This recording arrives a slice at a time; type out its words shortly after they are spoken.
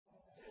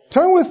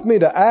Turn with me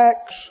to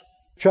Acts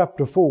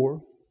chapter 4.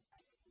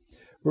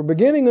 We're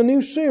beginning a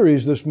new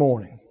series this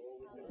morning.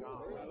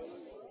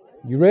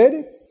 You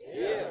ready?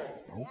 Yes.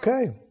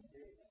 Okay.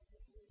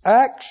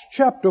 Acts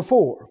chapter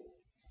 4.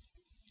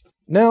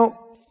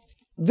 Now,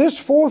 this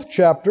fourth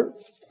chapter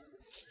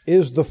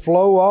is the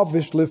flow,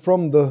 obviously,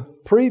 from the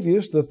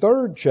previous, the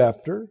third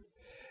chapter.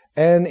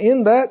 And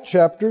in that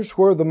chapter's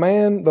where the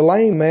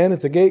lame man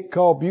at the gate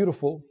called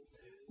Beautiful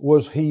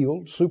was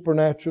healed,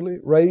 supernaturally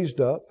raised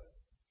up.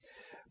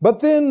 But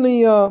then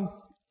the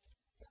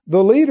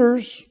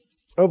leaders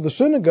of the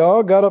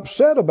synagogue got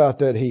upset about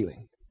that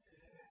healing.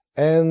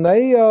 And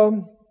they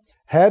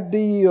had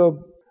the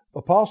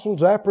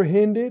apostles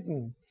apprehended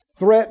and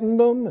threatened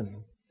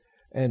them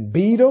and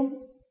beat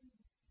them.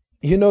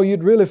 You know,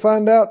 you'd really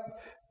find out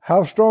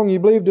how strong you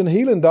believed in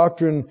healing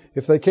doctrine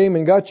if they came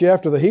and got you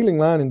after the healing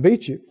line and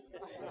beat you.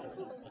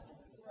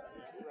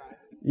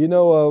 You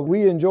know,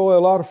 we enjoy a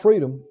lot of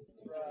freedom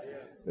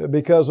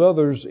because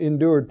others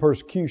endured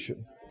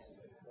persecution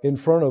in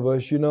front of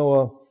us. You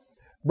know,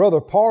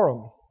 Brother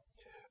Parham,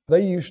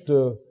 they used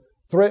to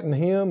threaten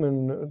him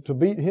and to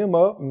beat him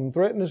up and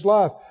threaten his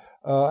life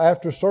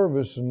after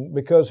service, and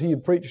because he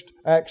had preached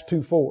Acts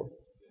 2:4,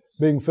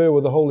 being filled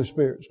with the Holy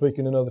Spirit,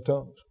 speaking in other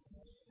tongues.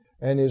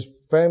 And his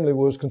family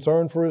was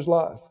concerned for his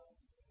life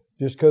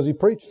just because he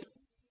preached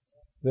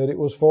that it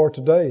was for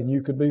today and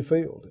you could be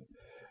filled.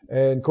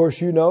 And of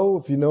course, you know,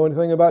 if you know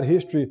anything about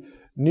history,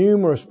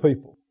 numerous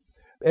people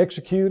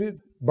executed,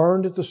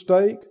 burned at the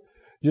stake,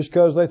 just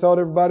because they thought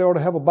everybody ought to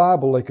have a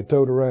Bible they could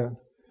tote around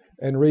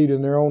and read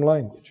in their own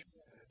language.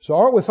 So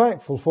aren't we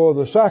thankful for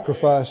the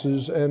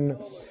sacrifices? And,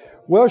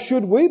 well,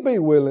 should we be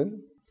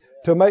willing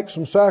to make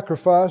some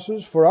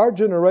sacrifices for our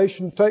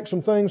generation to take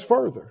some things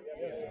further?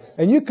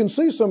 And you can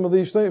see some of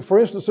these things, for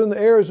instance, in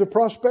the areas of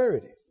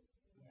prosperity.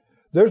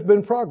 There's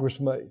been progress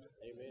made.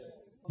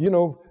 You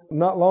know,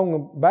 not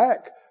long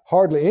back,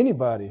 hardly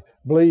anybody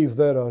believed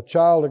that a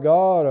child of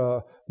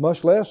God,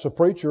 much less a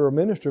preacher or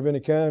minister of any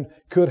kind,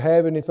 could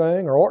have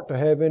anything or ought to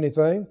have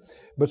anything.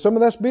 But some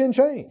of that's being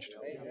changed.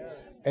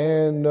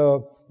 And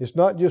it's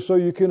not just so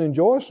you can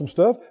enjoy some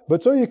stuff,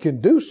 but so you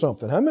can do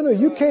something. How many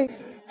of you can't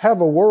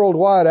have a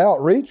worldwide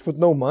outreach with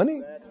no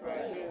money?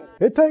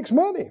 It takes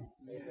money.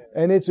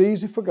 And it's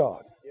easy for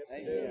God.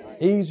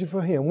 Easy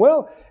for Him.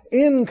 Well,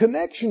 in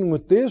connection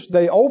with this,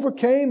 they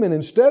overcame, and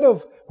instead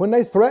of, when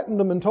they threatened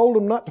them and told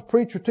them not to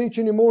preach or teach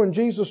anymore in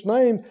Jesus'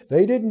 name,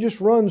 they didn't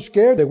just run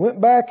scared. They went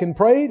back and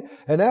prayed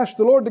and asked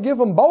the Lord to give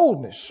them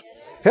boldness.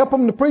 Help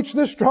them to preach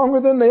this stronger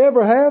than they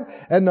ever have.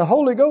 And the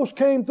Holy Ghost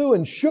came through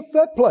and shook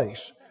that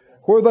place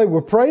where they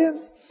were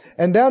praying.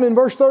 And down in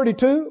verse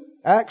 32,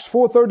 Acts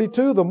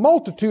 4:32, the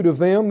multitude of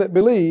them that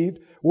believed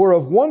were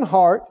of one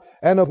heart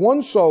and of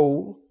one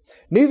soul.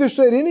 Neither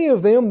said any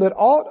of them that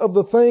aught of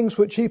the things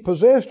which he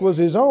possessed was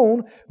his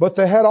own, but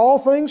they had all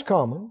things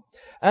common.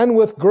 And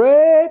with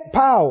great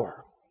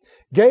power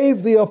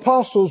gave the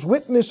apostles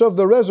witness of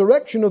the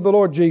resurrection of the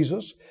Lord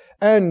Jesus,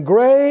 and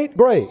great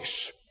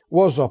grace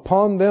was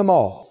upon them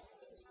all.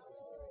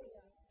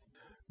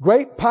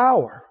 Great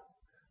power,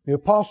 the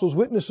apostles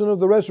witnessing of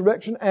the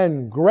resurrection,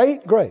 and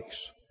great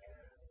grace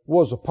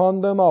was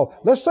upon them all.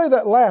 Let's say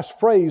that last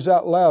phrase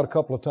out loud a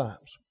couple of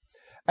times.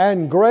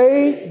 And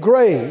great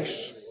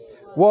grace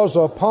was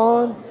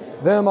upon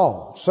them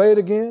all. Say it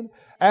again.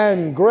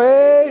 And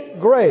great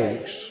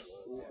grace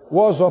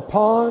was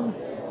upon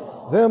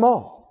them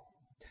all.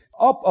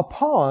 Up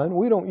upon,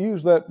 we don't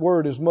use that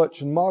word as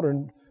much in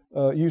modern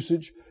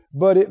usage,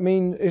 but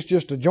it's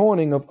just a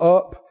joining of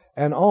up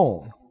and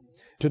on.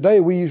 Today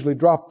we usually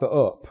drop the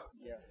up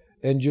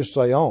and just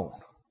say on.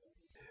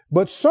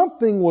 But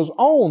something was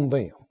on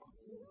them,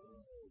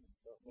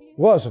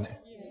 wasn't it?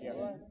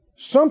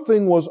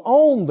 Something was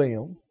on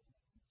them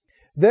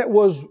that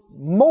was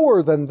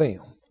more than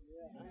them,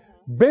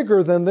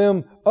 bigger than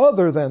them,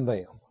 other than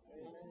them.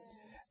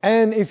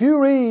 And if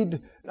you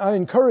read, I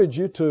encourage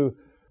you to,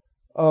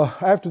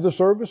 after the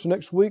service,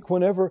 next week,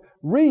 whenever,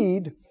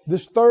 read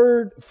this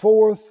 3rd,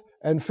 4th,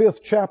 and 5th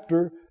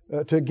chapter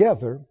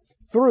together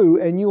through,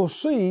 and you'll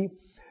see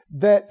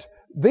that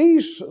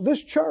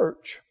this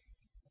church,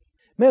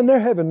 man, they're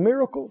having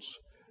miracles,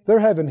 they're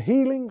having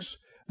healings,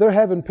 they're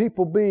having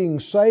people being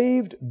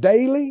saved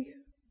daily.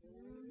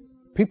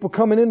 People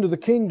coming into the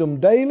kingdom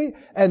daily,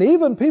 and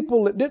even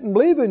people that didn't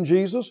believe in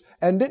Jesus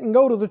and didn't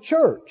go to the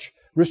church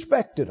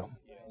respected them.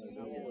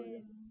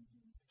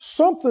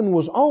 Something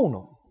was on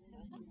them.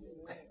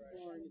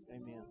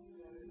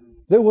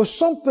 There was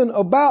something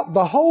about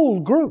the whole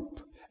group,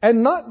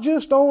 and not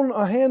just on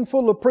a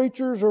handful of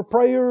preachers or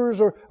prayers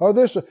or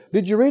this.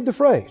 Did you read the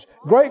phrase?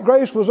 Great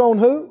grace was on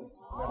who?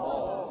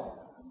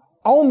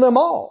 On them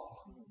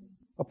all.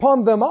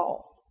 Upon them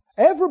all.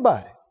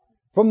 Everybody.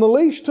 From the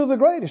least to the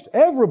greatest,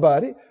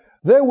 everybody,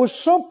 there was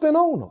something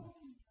on them.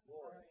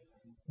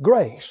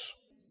 Grace.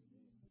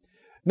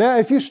 Now,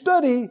 if you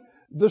study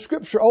the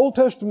Scripture, Old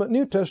Testament,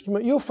 New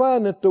Testament, you'll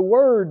find that the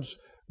words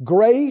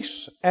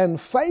grace and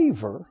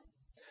favor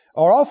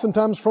are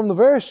oftentimes from the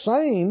very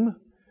same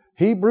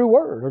Hebrew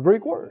word or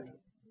Greek word.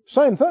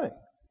 Same thing.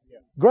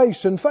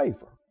 Grace and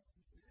favor.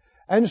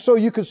 And so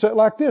you could say it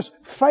like this.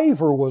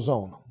 Favor was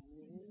on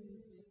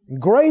them.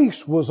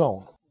 Grace was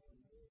on them.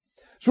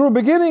 So we're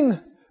beginning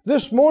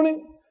this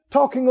morning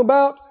talking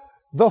about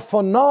the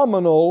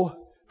phenomenal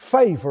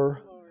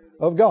favor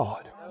of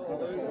God.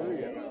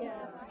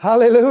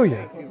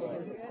 Hallelujah.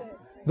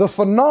 The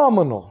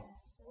phenomenal.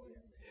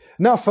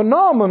 Now,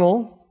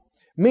 phenomenal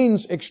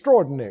means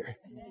extraordinary.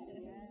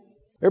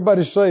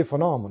 Everybody say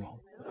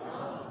phenomenal.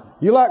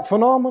 You like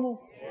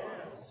phenomenal?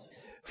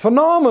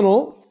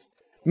 Phenomenal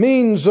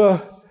means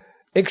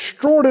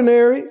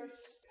extraordinary.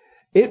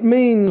 It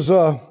means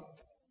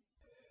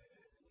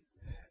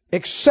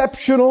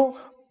exceptional.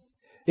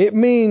 It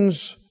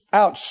means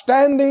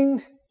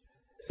outstanding.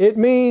 It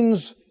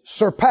means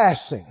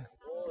surpassing.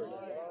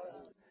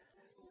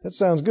 That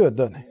sounds good,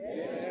 doesn't it?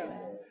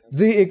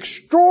 The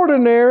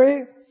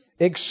extraordinary,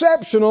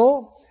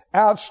 exceptional,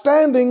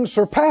 outstanding,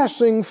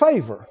 surpassing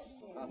favor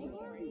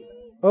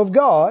of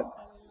God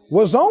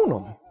was on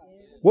them,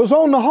 was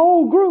on the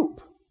whole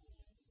group.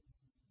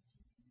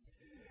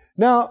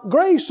 Now,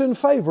 grace and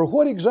favor,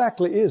 what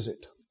exactly is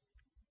it?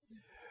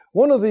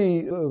 One of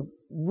the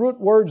root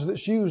words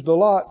that's used a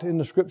lot in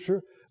the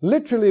Scripture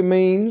literally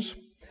means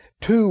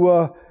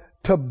to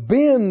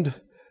bend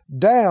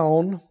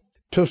down,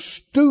 to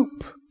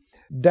stoop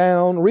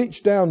down,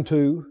 reach down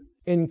to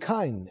in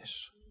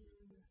kindness.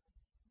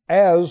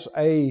 As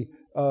a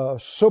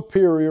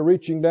superior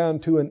reaching down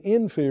to an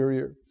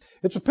inferior.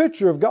 It's a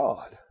picture of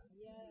God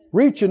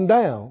reaching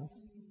down.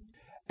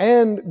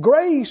 And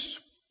grace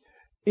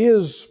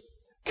is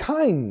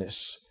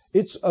kindness.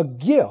 It's a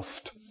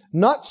gift,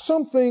 not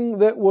something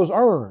that was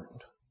earned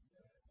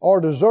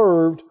or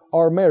deserved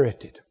or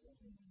merited.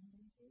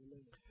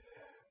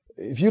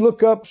 If you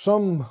look up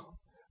some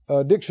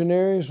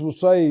dictionaries will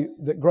say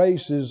that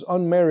grace is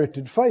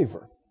unmerited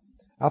favor.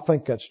 I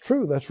think that's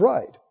true. That's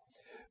right.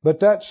 But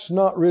that's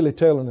not really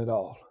telling it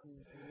all.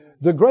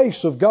 The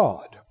grace of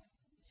God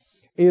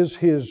is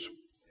His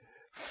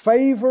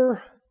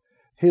favor,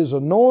 His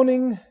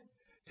anointing,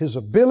 His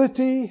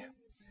ability,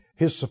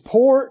 His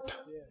support,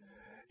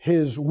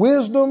 His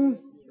wisdom.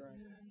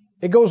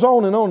 It goes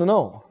on and on and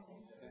on.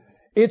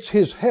 It's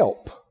His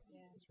help.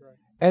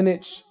 And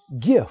it's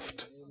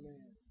gift.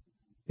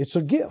 It's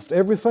a gift.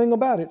 Everything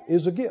about it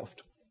is a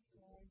gift.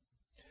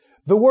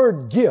 The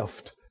word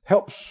gift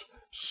helps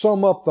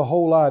sum up the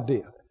whole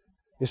idea.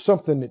 It's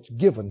something that's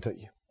given to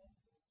you.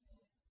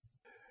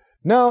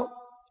 Now,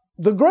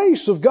 the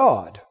grace of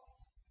God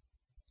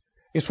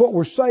is what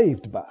we're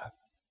saved by.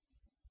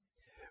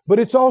 But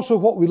it's also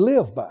what we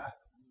live by,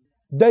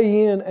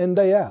 day in and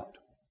day out.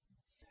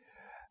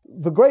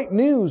 The great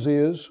news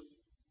is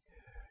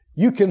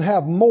you can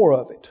have more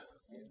of it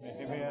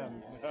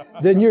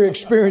than you're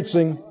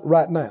experiencing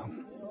right now.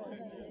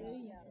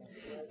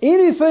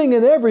 Anything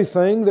and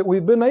everything that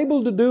we've been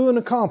able to do and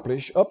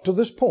accomplish up to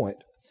this point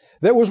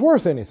that was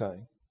worth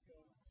anything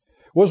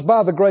was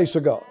by the grace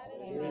of God.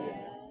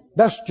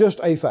 That's just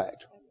a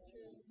fact.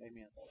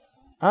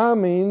 I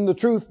mean, the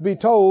truth be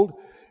told,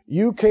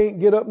 you can't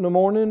get up in the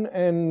morning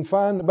and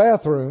find the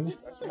bathroom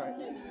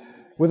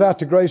without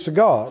the grace of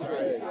God.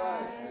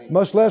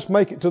 Much less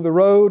make it to the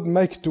road and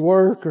make it to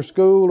work or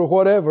school or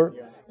whatever.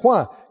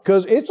 Why?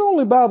 Because it's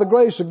only by the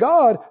grace of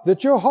God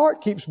that your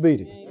heart keeps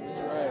beating.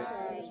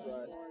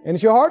 And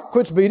if your heart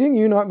quits beating,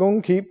 you're not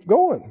going to keep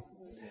going.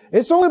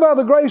 It's only by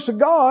the grace of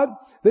God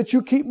that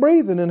you keep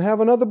breathing and have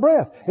another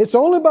breath. It's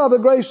only by the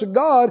grace of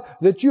God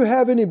that you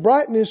have any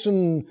brightness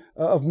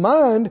of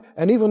mind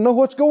and even know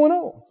what's going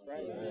on.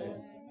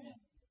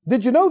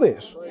 Did you know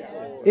this?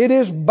 It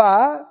is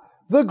by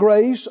the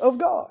grace of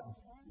God.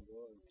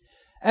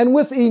 And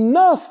with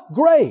enough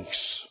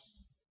grace,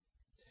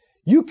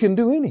 you can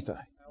do anything.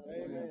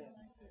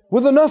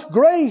 With enough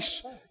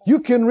grace, you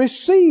can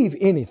receive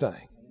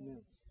anything.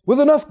 With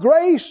enough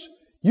grace,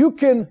 you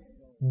can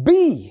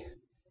be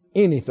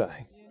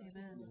anything.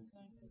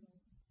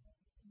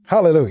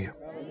 Hallelujah.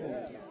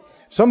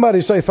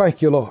 Somebody say,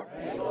 thank you, Lord.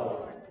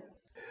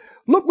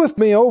 Look with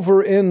me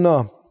over in,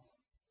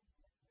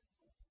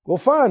 we'll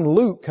find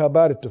Luke, how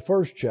about it, the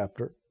first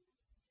chapter.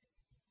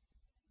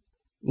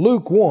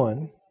 Luke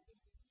 1.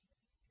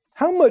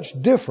 How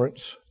much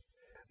difference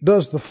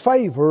does the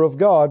favor of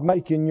God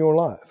make in your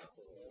life?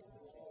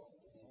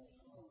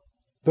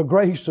 The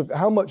grace of,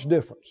 how much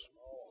difference?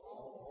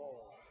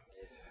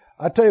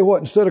 I tell you what,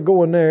 instead of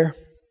going there,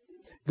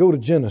 go to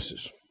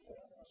Genesis.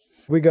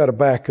 We got to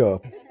back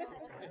up.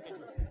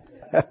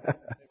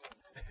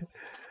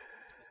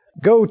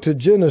 Go to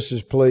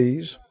Genesis,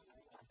 please.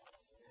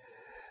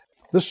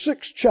 The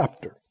 6th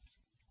chapter.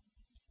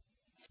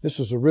 This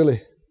is a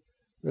really,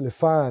 really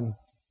fine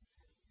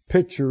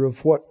picture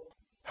of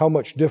how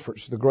much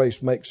difference the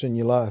grace makes in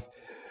your life.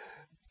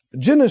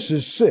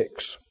 Genesis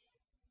 6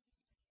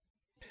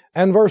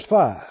 and verse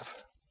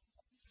 5.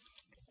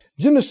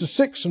 Genesis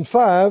 6 and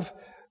 5,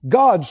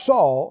 God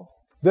saw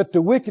that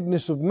the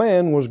wickedness of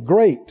man was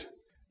great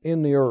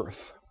in the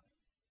earth,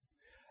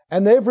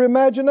 and every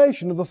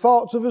imagination of the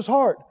thoughts of his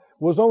heart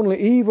was only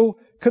evil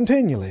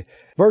continually.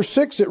 Verse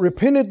 6, it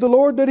repented the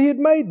Lord that he had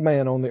made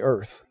man on the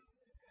earth.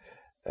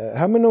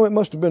 How many know it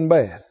must have been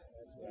bad?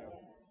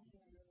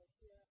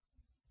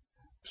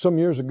 Some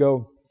years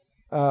ago,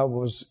 I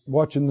was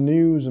watching the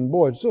news, and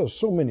boy,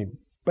 so many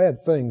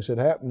bad things had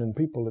happened, and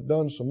people had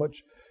done so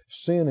much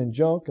sin and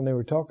junk, and they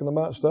were talking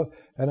about stuff.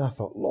 And I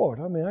thought, Lord,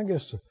 I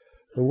guess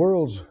the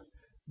world's,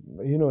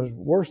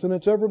 worse than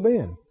it's ever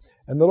been.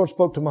 And the Lord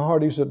spoke to my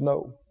heart. He said,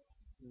 no,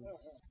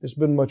 it's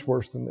been much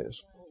worse than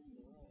this.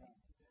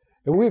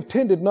 And we've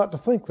tended not to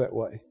think that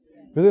way.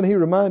 But then he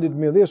reminded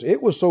me of this.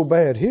 It was so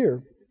bad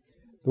here,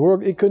 the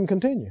world, it couldn't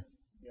continue.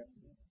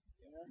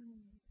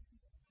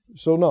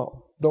 So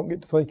no, don't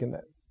get to thinking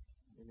that.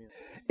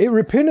 It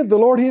repented the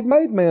Lord he had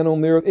made man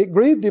on the earth. It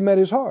grieved him at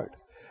his heart.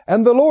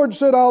 And the Lord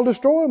said, I'll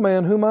destroy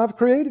man whom I've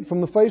created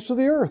from the face of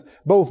the earth,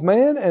 both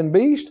man and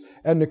beast,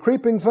 and the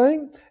creeping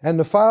thing, and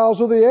the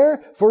fowls of the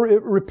air, for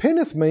it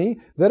repenteth me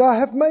that I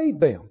have made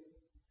them.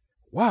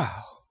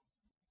 Wow.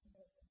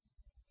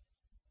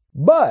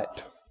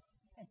 But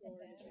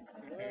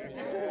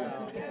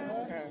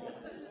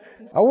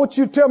I want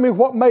you to tell me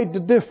what made the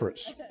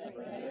difference.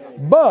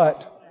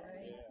 But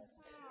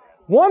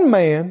one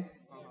man,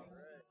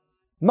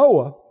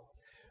 Noah,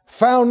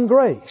 found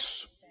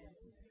grace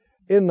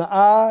in the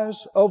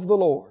eyes of the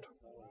Lord.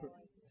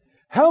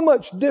 How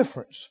much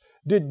difference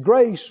did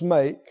grace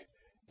make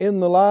in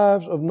the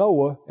lives of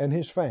Noah and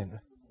his family?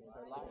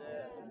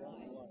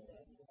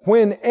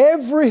 When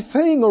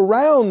everything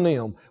around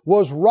them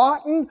was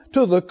rotten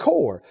to the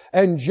core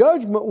and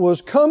judgment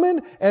was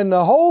coming and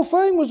the whole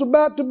thing was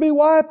about to be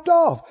wiped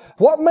off,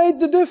 what made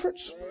the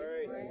difference?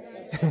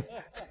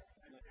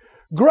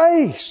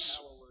 Grace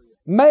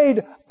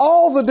made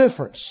all the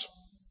difference.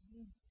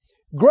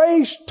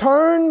 Grace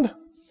turned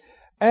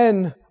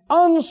an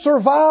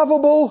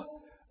unsurvivable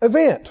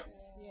event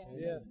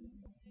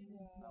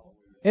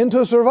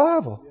into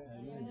survival.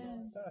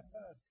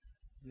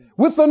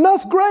 With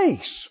enough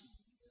grace,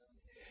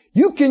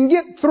 you can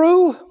get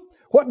through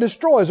what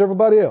destroys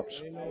everybody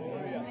else.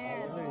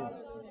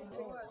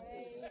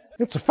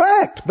 It's a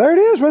fact. There it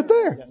is right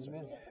there.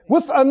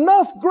 With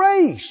enough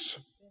grace,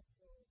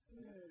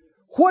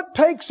 what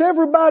takes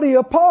everybody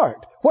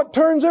apart? What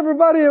turns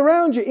everybody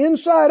around you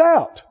inside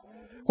out?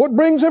 What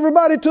brings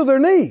everybody to their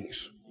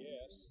knees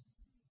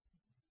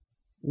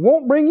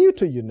won't bring you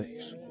to your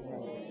knees.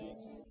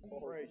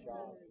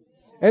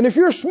 And if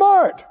you're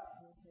smart,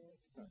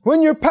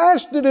 when you're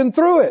past it and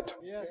through it,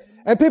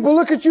 and people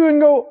look at you and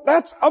go,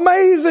 that's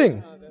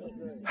amazing.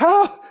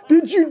 How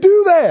did you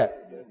do that?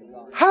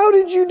 How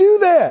did you do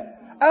that?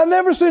 I've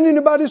never seen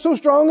anybody so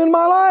strong in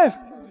my life.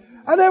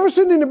 I never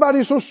seen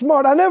anybody so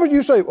smart.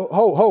 You say, ho,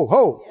 ho,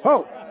 ho,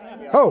 ho,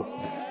 ho.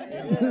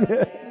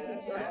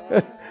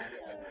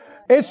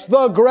 It's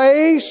the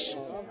grace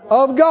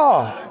of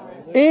God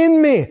in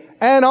me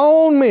and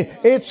on me.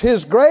 It's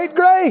His great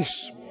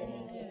grace.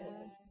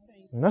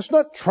 And that's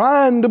not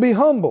trying to be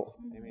humble.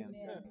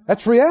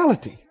 That's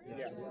reality.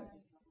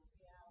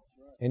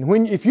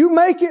 And if you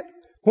make it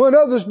when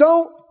others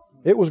don't,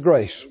 it was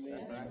grace.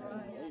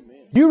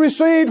 You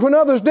received when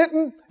others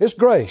didn't, it's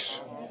grace.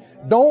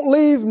 Don't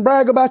leave and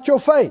brag about your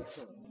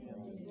faith.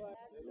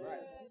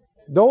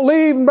 Don't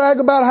leave and brag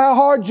about how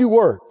hard you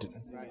worked.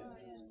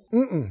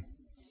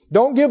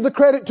 Don't give the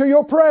credit to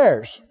your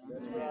prayers.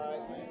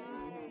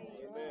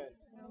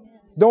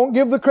 Don't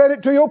give the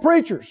credit to your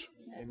preachers.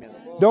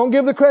 Don't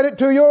give the credit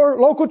to your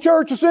local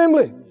church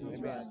assembly.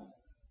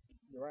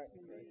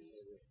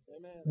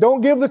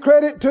 Don't give the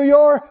credit to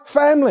your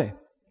family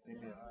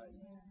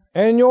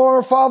and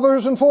your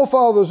fathers and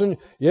forefathers. And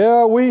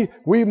yeah, we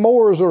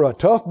Moors are a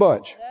tough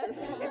bunch.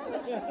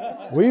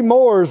 We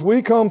Moors,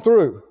 we come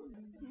through.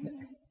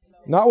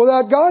 Not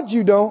without God,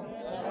 you don't.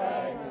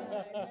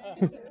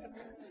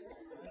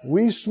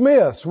 We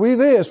Smiths, we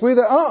this, we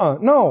that.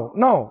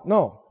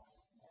 No.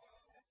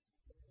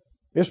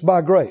 It's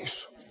by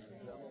grace.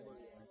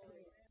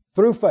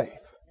 Through faith.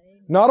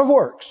 Not of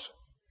works,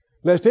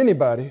 lest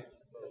anybody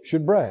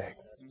should brag.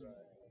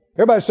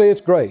 Everybody say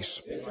it's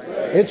grace.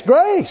 It's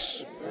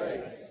grace.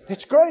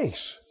 It's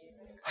grace.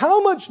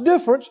 How much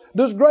difference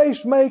does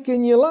grace make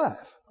in your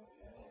life?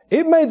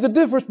 It made the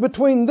difference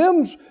between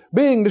them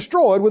being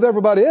destroyed with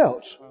everybody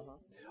else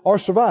or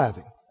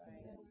surviving.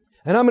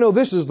 And I know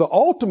this is the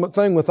ultimate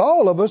thing with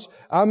all of us.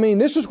 I mean,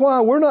 this is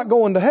why we're not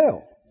going to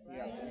hell.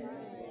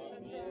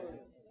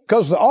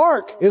 Because the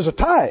ark is a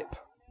type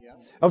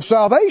of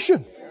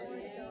salvation.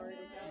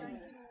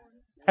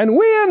 And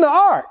we in the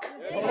ark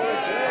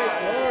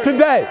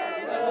today.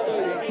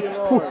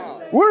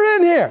 We're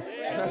in here.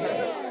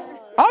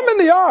 I'm in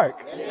the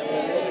ark.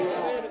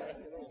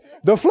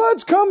 The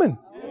flood's coming.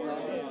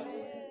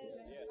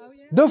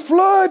 The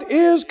flood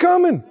is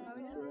coming.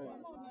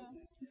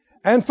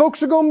 And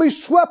folks are going to be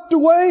swept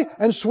away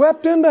and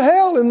swept into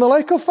hell in the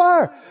lake of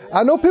fire.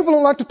 I know people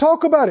don't like to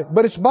talk about it,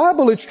 but it's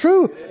Bible, it's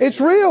true,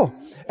 it's real.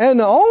 And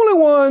the only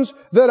ones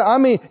that,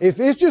 if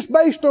it's just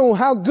based on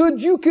how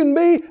good you can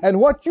be and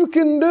what you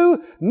can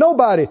do,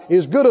 nobody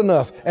is good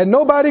enough. And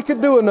nobody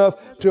could do enough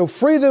to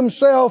free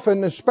themselves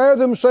and spare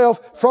themselves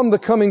from the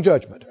coming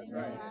judgment.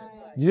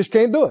 You just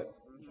can't do it.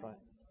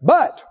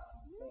 But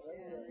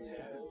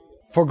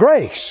for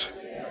grace,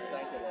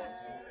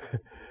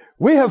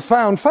 we have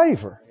found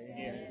favor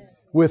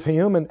with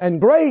Him,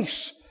 and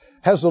grace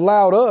has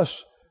allowed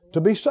us to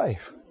be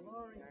safe.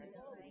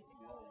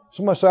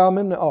 Somebody say, I'm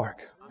in the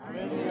ark.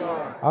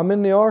 I'm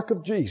in the ark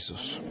of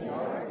Jesus.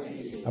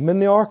 I'm in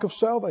the ark of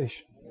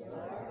salvation.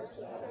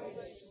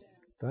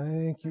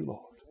 Thank you,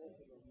 Lord.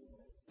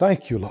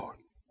 Thank you, Lord.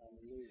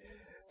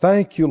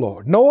 Thank you,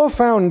 Lord. Noah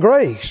found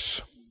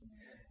grace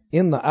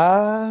in the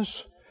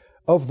eyes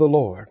of the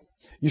Lord.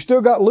 You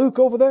still got Luke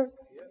over there?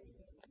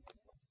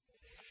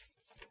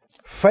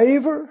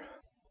 Favor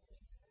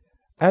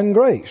and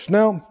grace.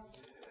 Now,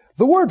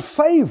 the word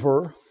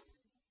favor,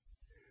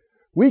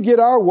 we get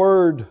our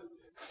word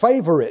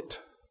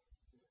favorite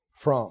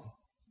from.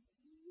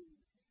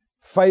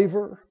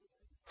 Favor,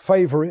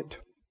 favorite.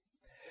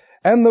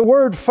 And the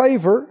word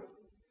favor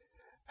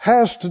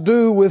has to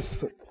do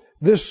with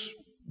this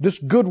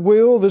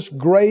goodwill, this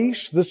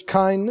grace, this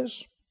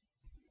kindness.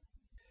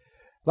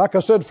 Like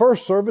I said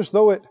first service,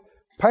 though it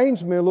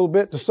pains me a little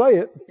bit to say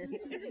it,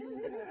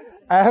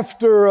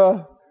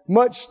 after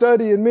much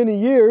study and many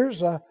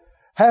years, I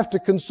have to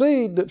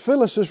concede that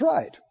Phyllis is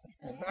right.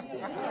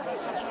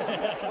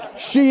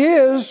 She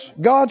is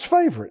God's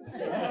favorite.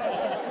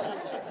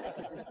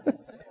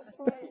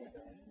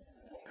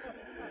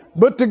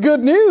 But the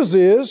good news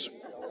is,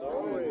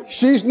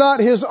 she's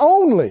not His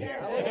only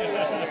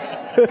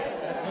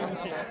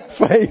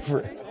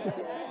favorite.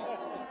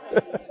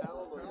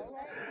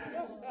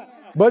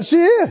 But she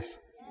is.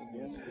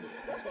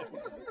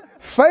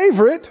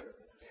 Favorite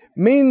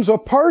means a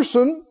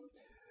person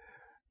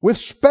with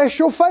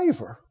special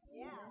favor.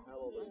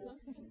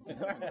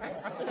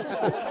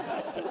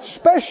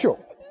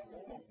 Special.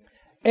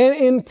 And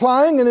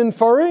implying and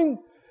inferring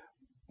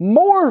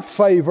more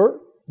favor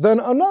than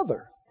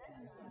another.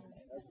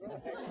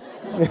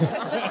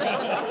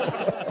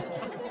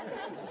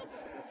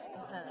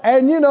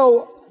 And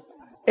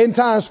in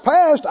times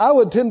past, I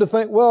would tend to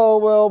think,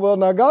 well,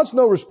 now God's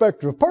no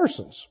respecter of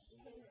persons.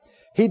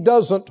 He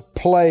doesn't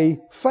play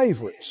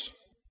favorites.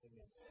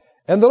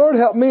 And the Lord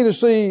helped me to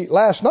see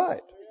last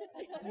night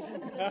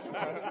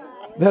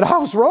that I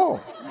was wrong.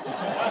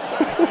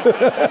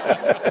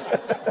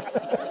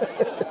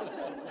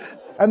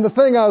 And the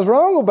thing I was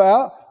wrong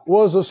about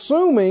was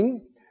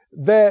assuming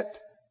that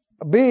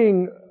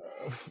being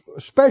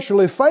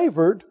specially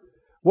favored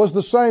was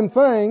the same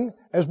thing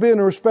as being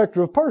a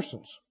respecter of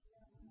persons.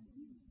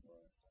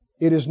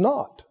 It is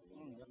not.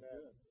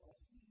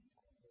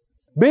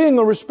 Being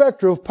a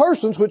respecter of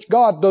persons, which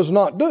God does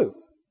not do,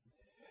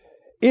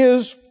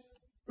 is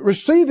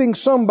receiving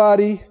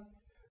somebody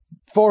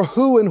for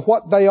who and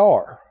what they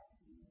are,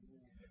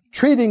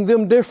 treating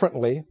them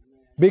differently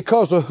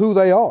because of who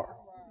they are.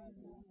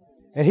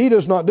 And He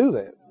does not do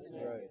that.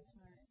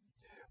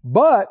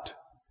 But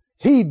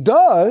He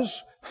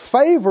does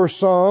favor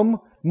some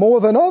more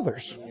than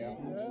others.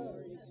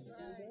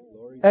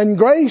 And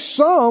grace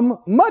some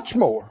much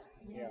more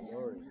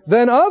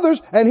than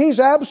others. And He's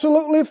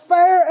absolutely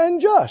fair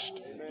and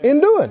just in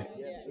doing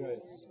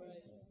it.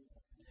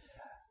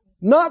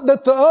 Not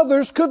that the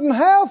others couldn't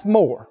have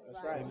more.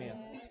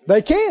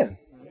 They can,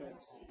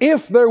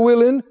 if they're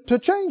willing to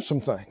change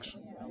some things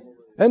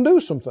and do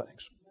some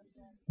things.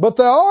 But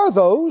there are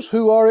those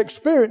who are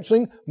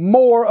experiencing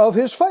more of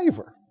His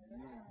favor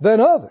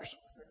than others.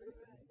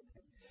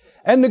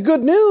 And the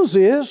good news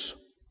is,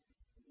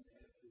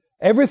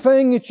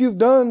 everything that you've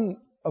done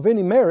of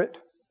any merit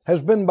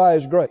has been by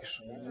His grace.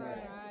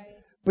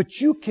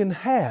 But you can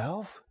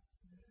have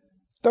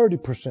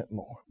 30%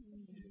 more,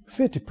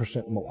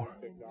 50% more,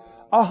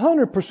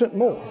 100%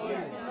 more.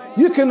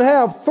 You can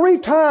have 3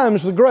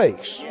 times the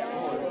grace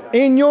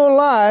in your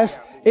life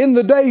in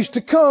the days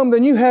to come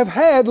than you have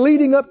had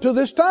leading up to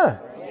this time.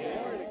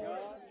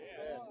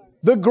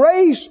 The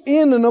grace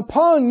in and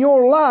upon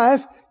your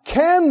life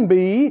can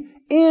be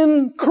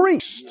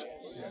increased.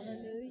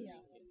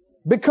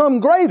 Become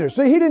greater.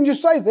 See, He didn't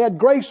just say they had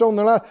grace on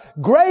their life.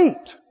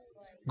 Great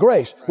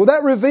grace. Well,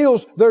 that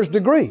reveals there's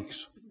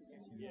degrees.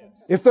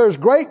 If there's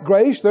great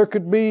grace, there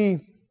could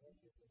be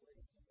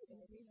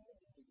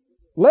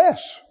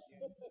less.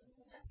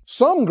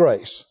 Some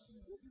grace.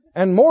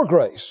 And more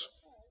grace.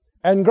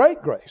 And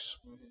great grace.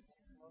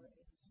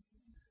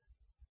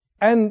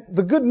 And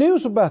the good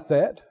news about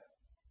that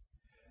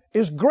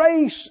is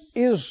grace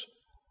is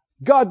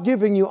God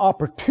giving you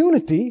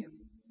opportunity,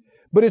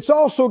 but it's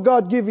also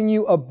God giving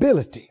you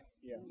ability.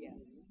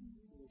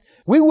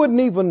 We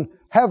wouldn't even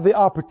have the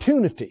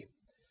opportunity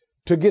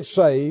to get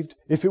saved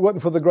if it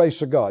wasn't for the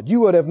grace of God. You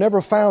would have never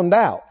found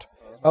out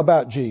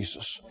about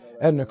Jesus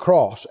and the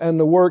cross and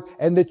the work,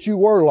 and that you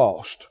were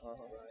lost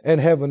and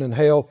heaven and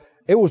hell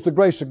It was the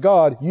grace of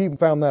God. You even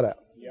found that out.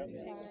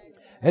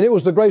 And it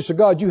was the grace of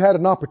God. You had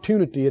an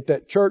opportunity at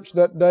that church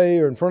that day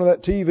or in front of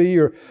that TV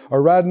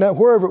or riding out,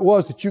 wherever it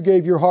was that you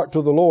gave your heart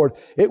to the Lord.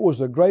 It was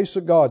the grace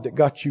of God that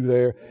got you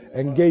there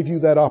and gave you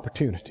that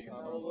opportunity.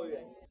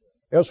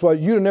 Elsewise,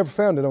 you'd have never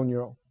found it on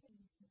your own.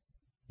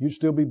 You'd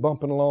still be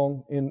bumping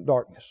along in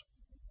darkness.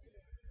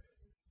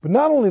 But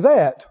not only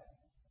that,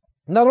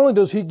 not only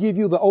does He give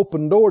you the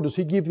open door, does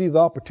He give you the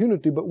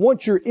opportunity, but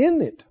once you're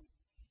in it,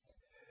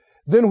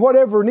 then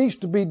whatever needs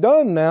to be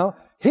done now,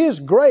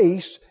 His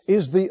grace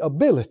is the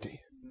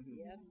ability.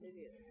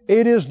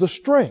 It is the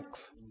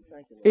strength.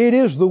 It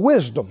is the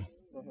wisdom.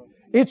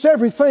 It's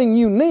everything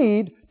you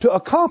need to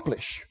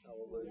accomplish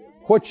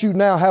what you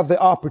now have the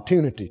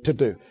opportunity to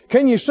do.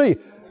 Can you see?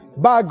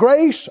 By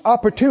grace,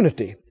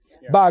 opportunity.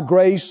 By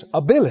grace,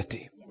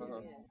 ability.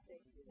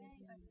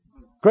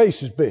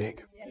 Grace is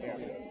big.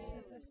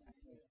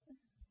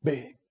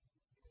 Big.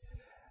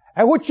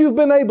 And what you've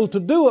been able to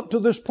do up to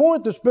this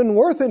point that's been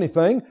worth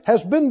anything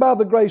has been by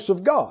the grace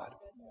of God.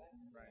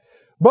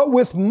 But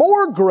with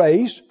more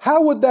grace,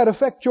 how would that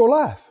affect your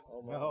life?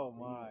 Oh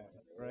my,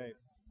 that's great.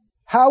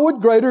 How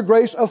would greater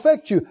grace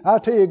affect you? I'll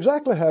tell you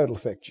exactly how it'll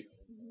affect you.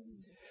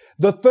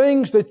 The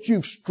things that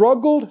you've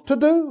struggled to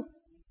do,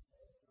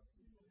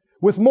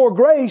 with more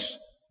grace,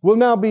 will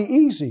now be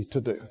easy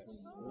to do.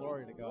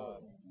 Glory to God.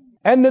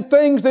 And the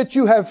things that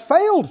you have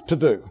failed to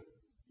do,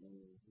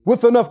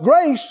 with enough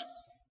grace,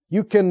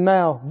 you can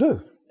now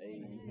do.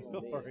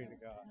 Glory to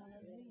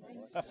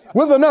God.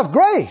 With enough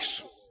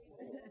grace,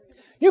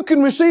 you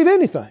can receive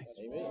anything.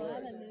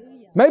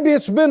 Maybe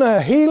it's been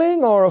a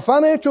healing or a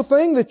financial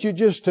thing that you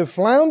just have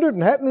floundered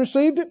and hadn't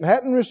received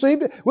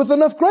it. With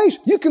enough grace,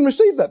 you can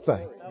receive that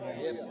thing.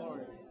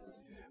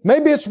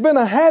 Maybe it's been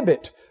a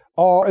habit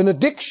or an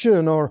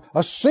addiction or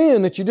a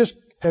sin that you just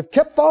have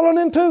kept falling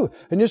into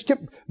and just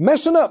kept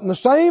messing up in the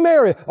same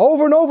area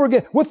over and over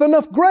again. With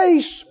enough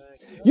grace,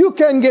 you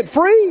can get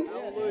free.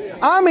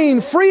 I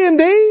mean free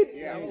indeed.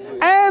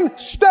 And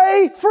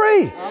stay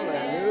free.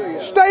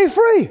 Stay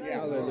free.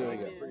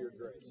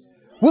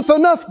 With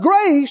enough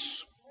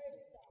grace,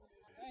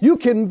 you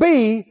can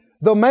be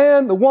the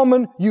man, the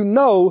woman you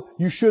know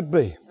you should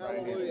be.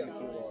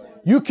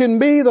 You can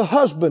be the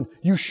husband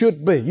you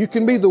should be. You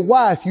can be the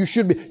wife you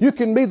should be. You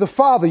can be the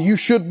father you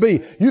should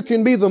be. You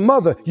can be the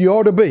mother you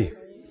ought to be.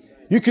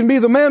 You can be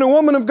the man or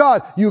woman of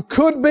God you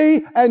could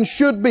be and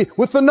should be.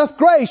 With enough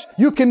grace,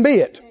 you can be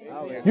it.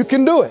 You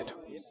can do it.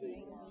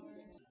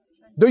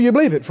 Do you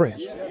believe it,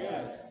 friends?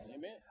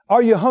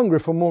 Are you hungry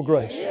for more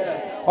grace?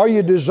 Are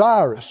you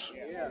desirous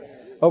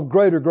of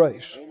greater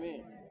grace?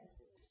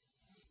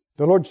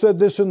 The Lord said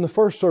this in the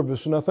first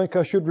service, and I think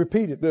I should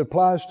repeat it. It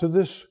applies to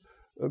this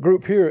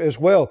group here as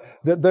well,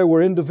 that there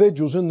were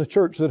individuals in the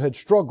church that had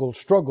struggled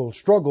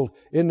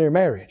in their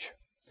marriage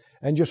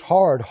and just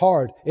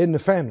hard in the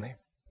family.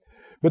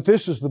 But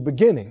this is the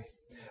beginning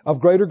of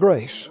greater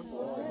grace.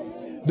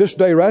 This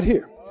day right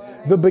here.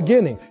 The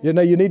beginning. You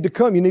know, you need to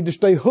come. You need to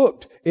stay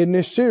hooked in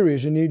this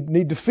series, and you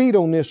need to feed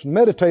on this and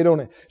meditate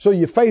on it so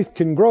your faith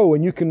can grow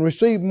and you can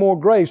receive more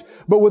grace.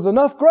 But with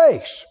enough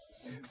grace,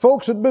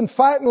 folks had been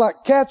fighting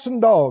like cats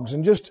and dogs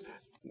and just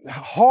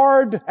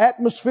hard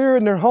atmosphere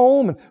in their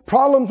home and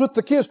problems with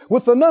the kids.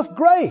 With enough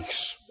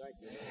grace,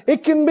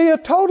 it can be a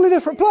totally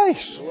different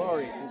place.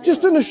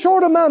 Just in a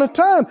short amount of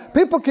time,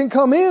 people can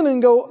come in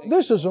and go,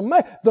 this is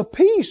amazing. The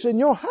peace in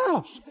your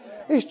house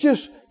is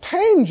just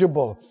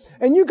tangible.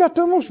 And you got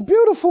the most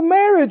beautiful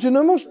marriage and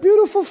the most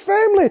beautiful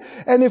family.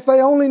 And if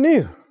they only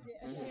knew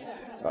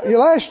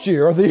last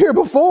year or the year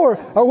before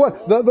or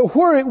what the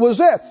where it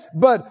was at.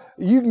 But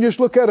you can just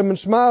look at them and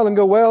smile and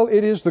go, well,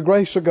 it is the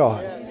grace of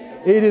God.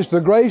 It is the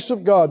grace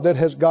of God that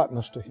has gotten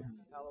us to here.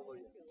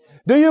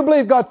 Do you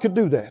believe God could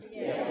do that?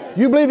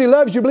 You believe He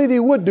loves you? Believe He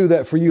would do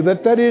that for you?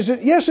 That is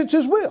it. Yes, it's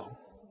His will.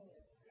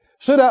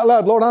 Say it out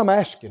loud. Lord, I'm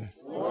asking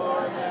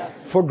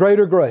for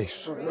greater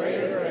grace.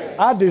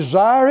 I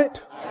desire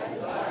it.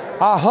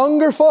 I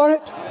hunger for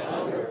it.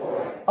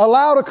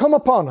 Allow to come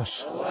upon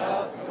us.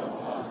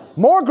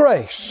 More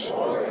grace.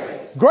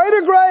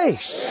 Greater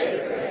grace.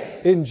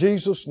 In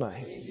Jesus'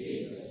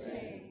 name.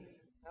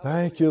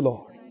 Thank you,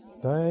 Lord.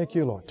 Thank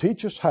you, Lord.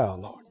 Teach us how,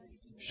 Lord.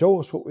 Show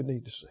us what we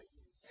need to see.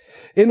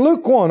 In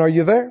Luke 1, are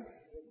you there?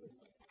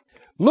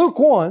 Luke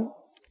 1,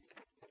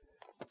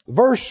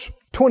 verse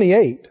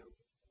 28.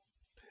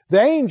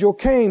 The angel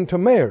came to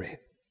Mary.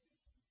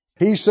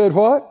 He said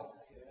what?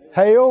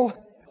 Hail,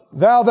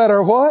 thou that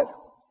are what?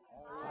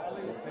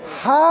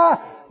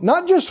 High,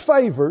 not just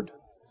favored.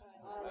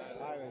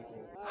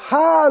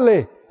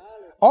 Highly.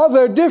 Are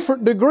there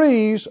different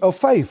degrees of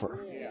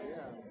favor?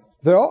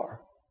 There are.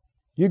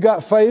 You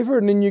got favor,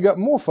 and then you got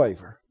more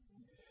favor.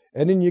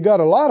 And then you got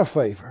a lot of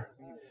favor.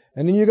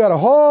 And then you got a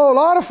whole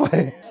lot of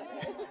favor.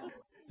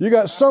 You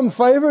got some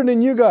favor, and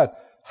then you got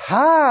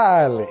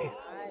highly.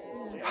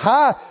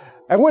 High.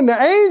 And when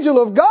the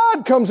angel of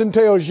God comes and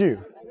tells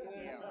you,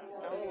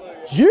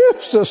 you,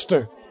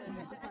 sister,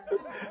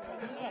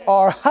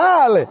 are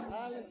highly.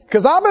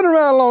 Because I've been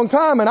around a long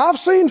time, and I've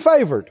seen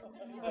favored.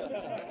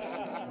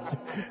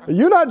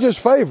 You're not just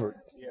favored.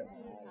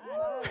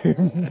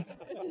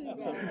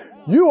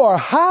 You are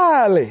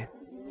highly.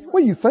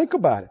 Well, you think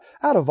about it.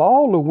 Out of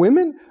all the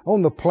women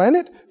on the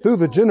planet through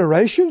the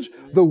generations,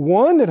 the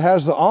one that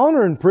has the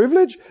honor and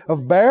privilege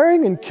of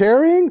bearing and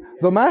carrying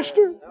the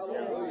Master?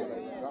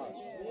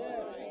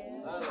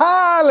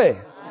 Highly.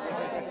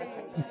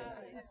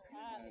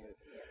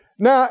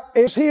 Now,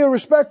 is he a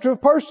respecter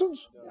of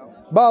persons?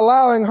 By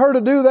allowing her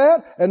to do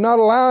that and not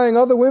allowing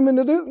other women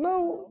to do it?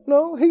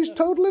 No, he's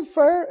totally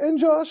fair and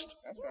just.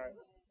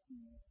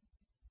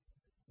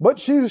 But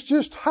she was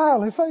just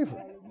highly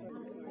favored.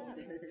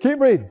 Keep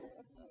reading.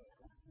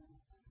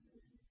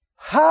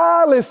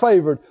 Highly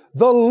favored.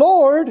 The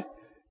Lord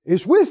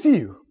is with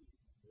you.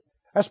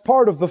 That's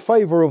part of the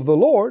favor of the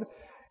Lord,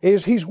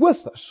 is He's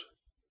with us.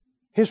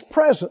 His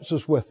presence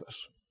is with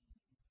us.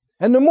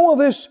 And the more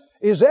this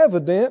is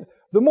evident,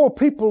 the more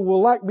people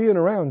will like being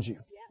around you.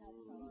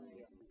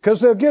 Because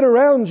they'll get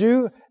around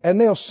you and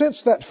they'll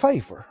sense that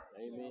favor.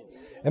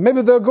 And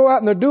maybe they'll go out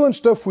and they're doing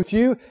stuff with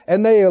you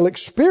and they'll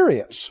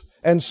experience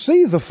and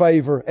see the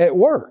favor at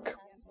work.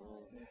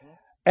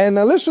 And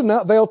now listen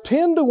now, they'll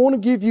tend to want to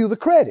give you the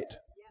credit.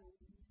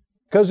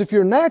 Because if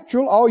you're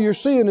natural, all you're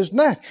seeing is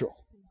natural.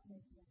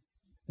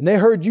 And they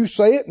heard you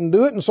say it and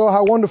do it and saw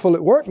how wonderful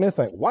it worked. And they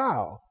think,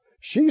 wow,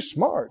 she's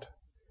smart.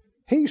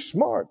 He's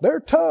smart. They're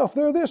tough.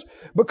 They're this.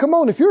 But come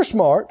on, if you're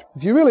smart,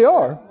 if you really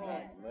are,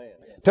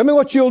 tell me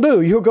what you'll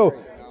do. You'll go,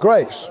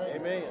 Grace.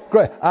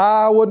 Grace.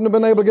 I wouldn't have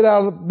been able to get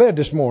out of bed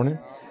this morning.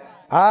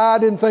 I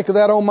didn't think of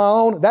that on my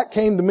own. That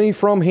came to me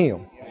from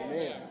Him.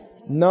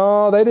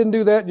 No, they didn't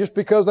do that just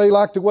because they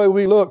liked the way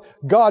we look.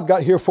 God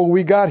got here before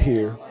we got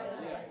here.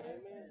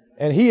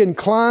 And He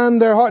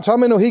inclined their hearts. How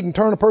many know He can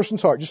turn a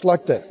person's heart just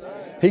like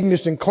that? He can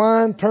just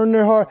incline, turn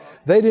their heart.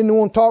 They didn't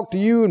want to talk to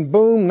you and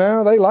boom,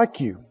 now they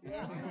like you.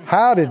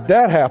 How did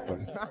that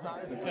happen?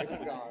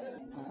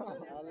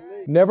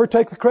 Never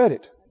take the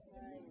credit.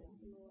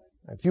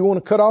 If you want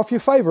to cut off your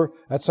favor,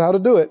 that's how to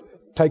do it.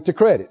 Take the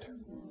credit.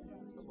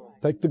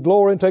 Take the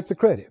glory and take the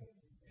credit.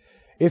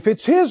 If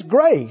it's His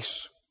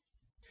grace,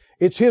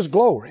 it's His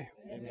glory.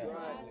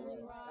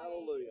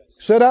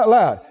 Say it out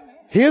loud.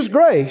 His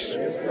grace,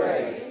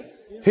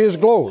 His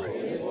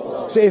glory.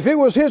 See, if it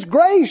was His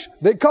grace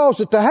that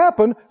caused it to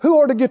happen, who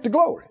ought to get the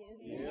glory?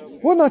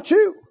 Well, not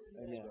you.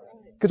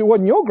 Because it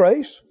wasn't your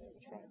grace.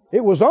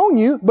 It was on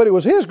you, but it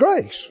was His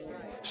grace.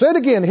 Say it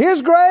again.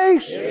 His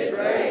grace,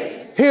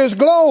 His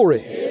glory.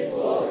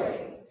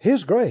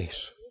 His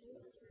grace,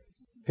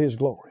 His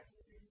glory.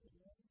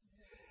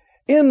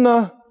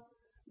 In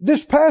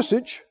this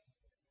passage,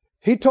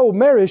 He told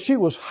Mary she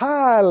was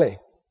highly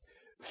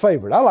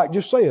favored. I like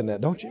just saying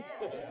that, don't you?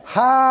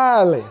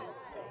 Highly.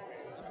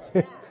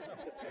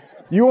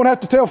 You won't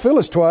have to tell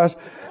Phyllis twice.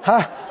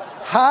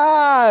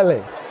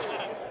 Highly.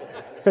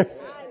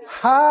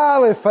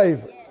 Highly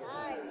favored.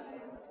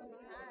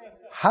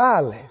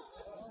 Highly.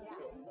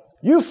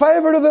 You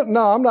favored of it?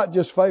 No, I'm not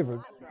just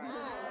favored.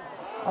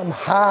 I'm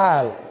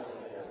highly.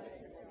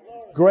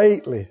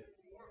 Greatly.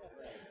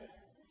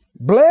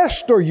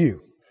 Blessed are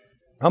you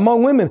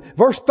among women.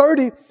 Verse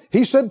 30,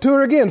 He said to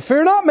her again,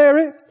 fear not,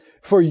 Mary,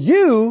 for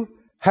you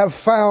have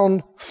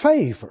found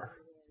favor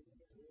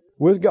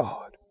with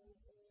God.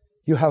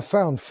 You have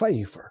found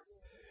favor.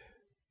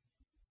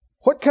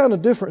 What kind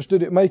of difference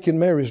did it make in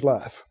Mary's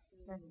life?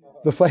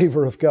 The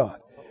favor of God.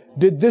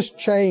 Did this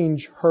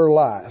change her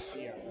life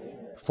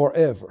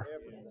forever?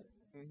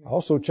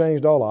 Also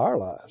changed all of our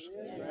lives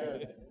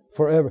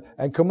forever.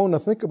 And come on, now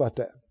think about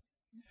that.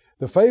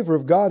 The favor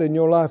of God in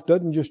your life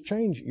doesn't just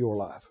change your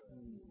life.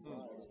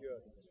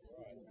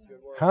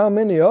 How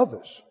many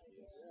others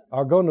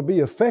are going to be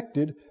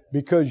affected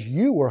because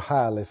you were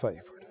highly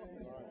favored?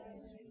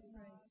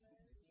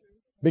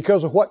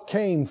 Because of what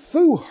came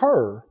through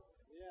her,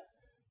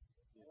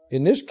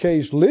 in this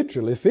case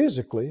literally,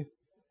 physically,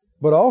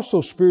 but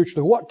also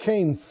spiritually, what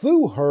came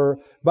through her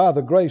by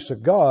the grace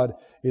of God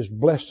is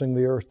blessing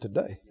the earth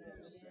today.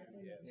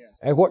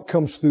 And what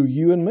comes through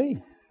you and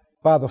me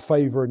by the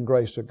favor and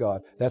grace of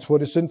God. That's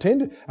what it's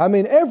intended. I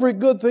mean, every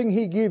good thing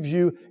He gives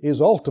you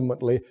is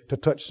ultimately to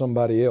touch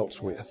somebody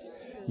else with.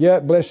 Yeah,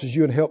 it blesses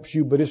you and helps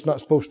you, but it's not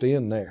supposed to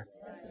end there.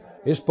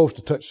 It's supposed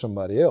to touch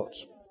somebody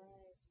else.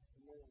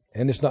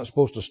 And it's not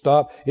supposed to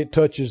stop. It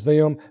touches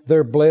them.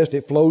 They're blessed.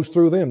 It flows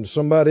through them to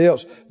somebody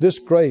else. This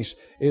grace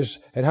is,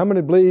 and how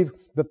many believe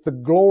that the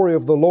glory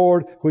of the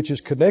Lord, which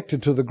is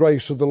connected to the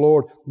grace of the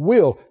Lord,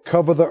 will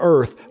cover the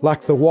earth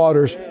like the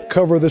waters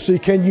cover the sea?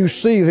 Can you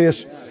see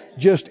this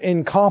just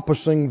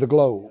encompassing the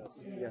globe?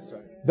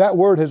 That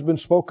word has been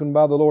spoken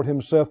by the Lord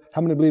Himself.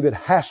 How many believe it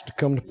has to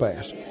come to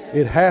pass?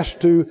 It has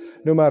to,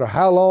 no matter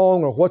how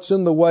long or what's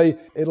in the way,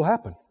 it'll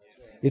happen.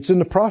 It's in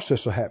the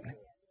process of happening.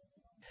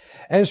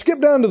 And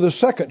skip down to the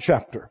 2nd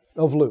chapter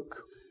of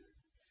Luke.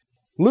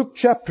 Luke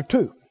chapter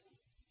 2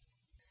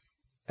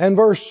 and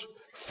verse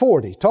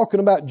 40,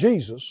 talking about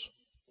Jesus.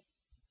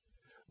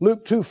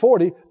 Luke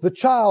 2:40, the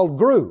child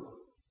grew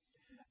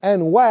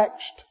and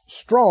waxed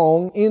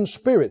strong in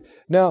spirit.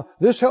 Now,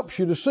 this helps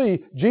you to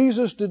see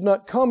Jesus did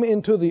not come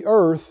into the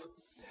earth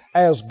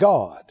as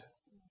God.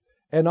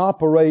 and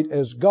operate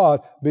as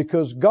God,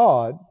 because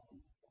God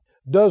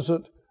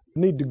doesn't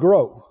need to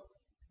grow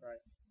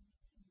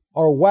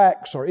or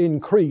wax or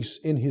increase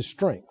in His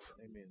strength.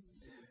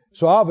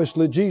 So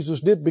obviously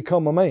Jesus did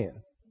become a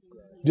man,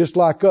 just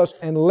like us,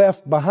 and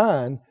left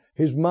behind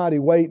His mighty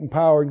weight and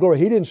power and glory.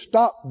 He didn't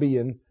stop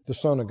being the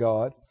Son of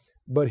God,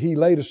 but He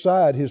laid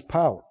aside His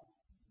power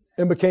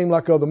and became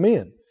like other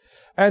men.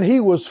 And He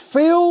was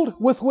filled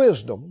with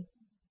wisdom,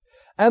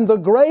 and the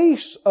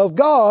grace of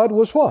God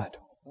was what?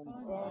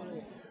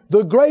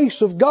 The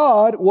grace of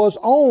God was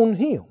on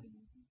Him.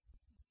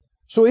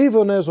 So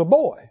even as a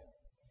boy,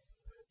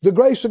 the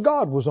grace of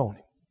God was on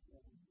Him.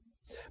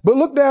 But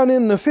look down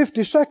in the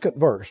 52nd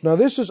verse. Now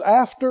this is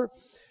after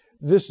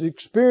this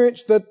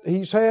experience that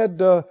He's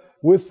had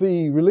with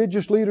the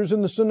religious leaders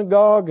in the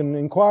synagogue and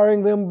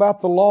inquiring them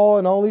about the law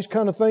and all these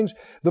kind of things.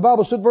 The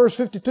Bible said, verse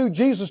 52,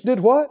 Jesus did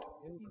what?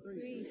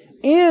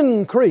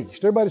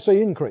 Increased. Everybody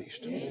say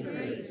increased.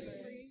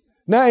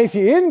 Now if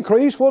you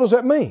increase, what does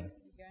that mean?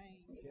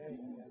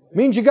 It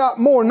means you got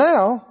more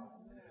now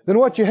than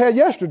what you had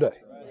yesterday.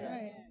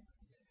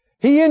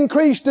 He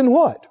increased in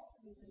what?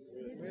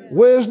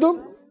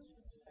 Wisdom.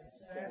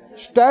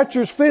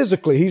 Statures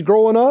physically. He's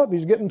growing up.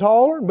 He's getting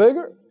taller and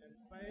bigger.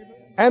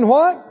 And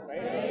what?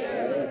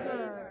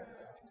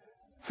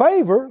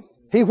 Favor.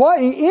 He what?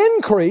 He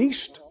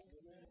increased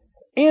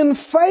in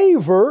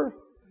favor,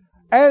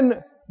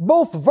 and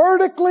both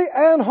vertically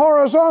and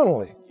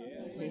horizontally.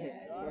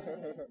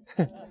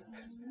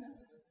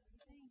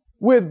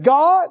 With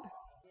God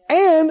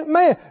and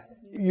man.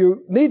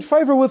 You need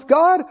favor with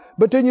God,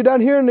 but then you're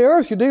down here in the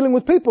earth, you're dealing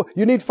with people.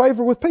 You need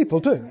favor with people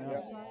too.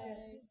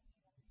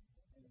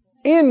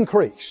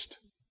 Increased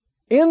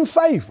in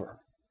favor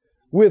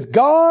with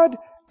God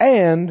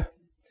and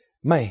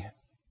man.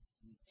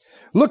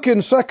 Look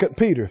in 2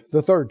 Peter,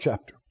 the 3rd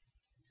chapter.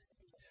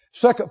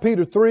 2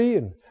 Peter 3,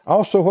 and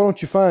also why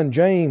don't you find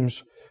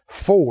James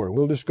 4.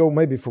 We'll just go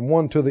maybe from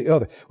one to the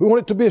other. We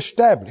want it to be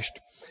established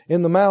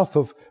in the mouth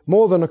of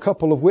more than a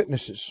couple of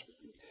witnesses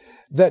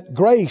that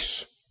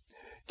grace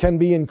can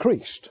be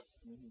increased.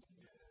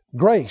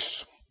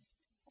 Grace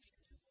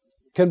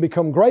can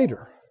become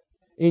greater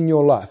in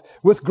your life.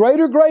 With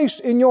greater grace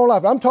in your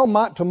life, I'm talking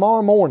about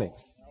tomorrow morning.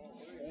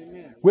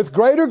 With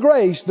greater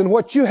grace than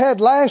what you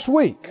had last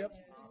week,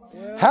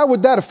 how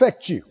would that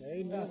affect you?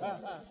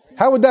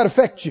 How would that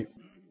affect you?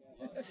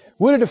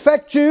 Would it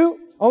affect you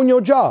on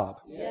your job?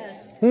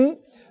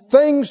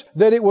 Things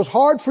that it was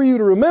hard for you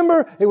to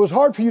remember, it was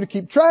hard for you to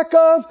keep track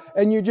of,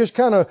 and you just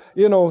kind of,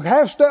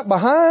 half step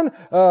behind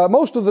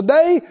most of the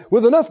day.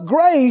 With enough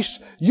grace,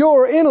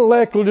 your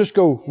intellect will just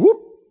go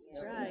whoop.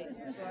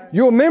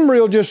 Your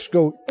memory will just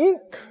go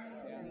ink.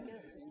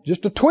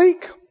 Just a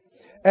tweak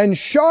and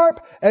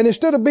sharp, and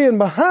instead of being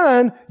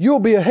behind, you'll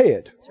be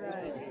ahead.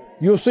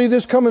 You'll see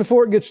this coming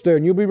before it gets there,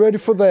 and you'll be ready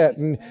for that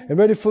and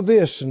ready for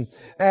this.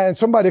 And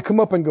somebody will come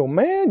up and go,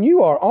 man,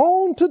 you are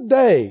on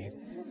today.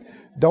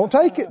 Don't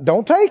take it.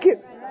 Don't take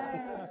it.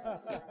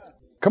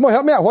 Come on,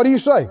 help me out. What do you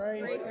say?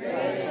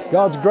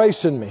 God's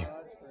grace in me.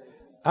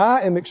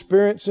 I am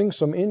experiencing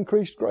some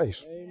increased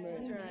grace.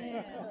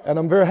 And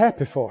I'm very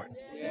happy for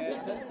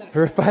it.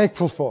 Very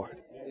thankful for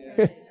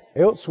it.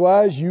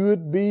 Elsewise, you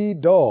would be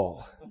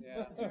dull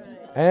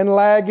and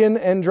lagging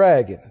and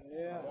dragging.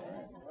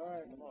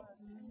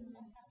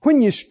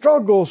 When you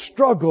struggle,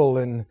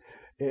 and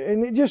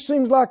it just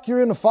seems like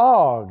you're in a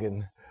fog,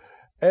 and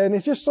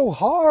it's just so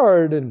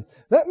hard, and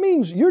that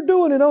means you're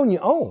doing it on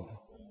your own.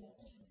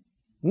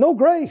 No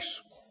grace.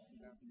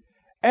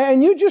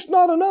 And you're just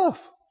not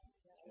enough.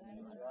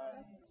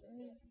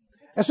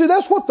 And see,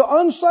 that's what the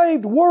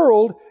unsaved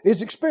world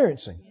is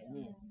experiencing.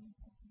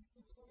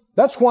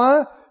 That's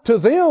why to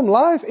them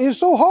life is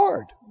so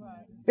hard.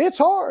 It's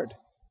hard.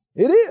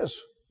 It is.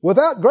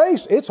 Without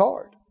grace, it's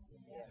hard.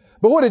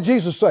 But what did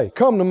Jesus say?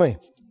 Come to me.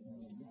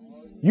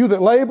 You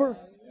that labor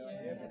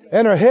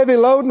and are heavy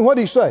loading, what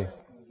did He say?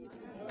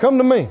 Come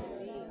to me.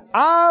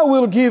 I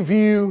will give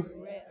you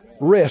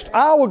rest.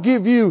 I will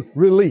give you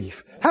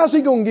relief. How's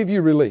He going to give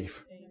you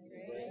relief?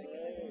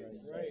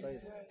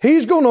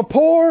 He's going to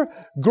pour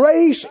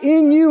grace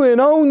in you and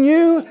on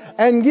you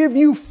and give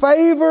you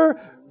favor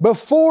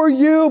before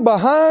you,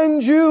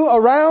 behind you,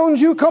 around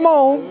you. Come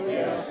on.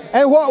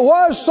 And what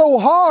was so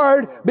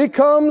hard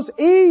becomes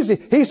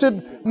easy. He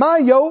said, my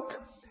yoke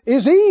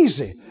is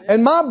easy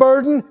and my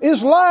burden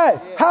is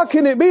light. How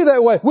can it be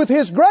that way? With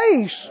His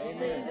grace,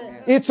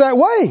 it's that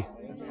way.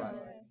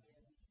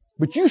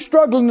 But you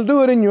struggling to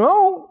do it in your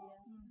own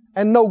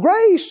and no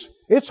grace,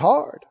 it's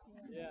hard.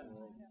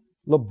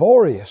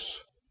 Laborious,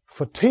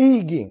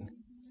 fatiguing.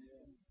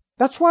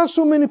 That's why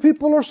so many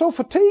people are so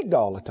fatigued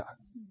all the time.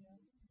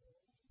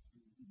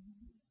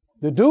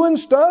 They're doing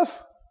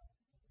stuff.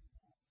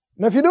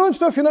 Now, if you're doing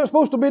stuff you're not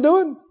supposed to be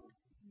doing,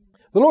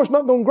 the Lord's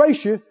not going to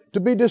grace you to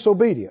be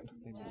disobedient.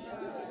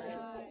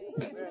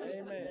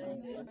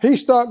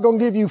 He's not going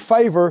to give you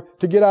favor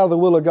to get out of the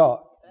will of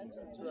God.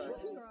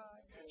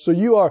 So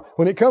you are,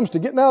 when it comes to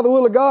getting out of the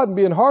will of God and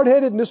being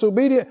hard-headed and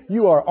disobedient,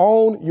 you are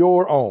on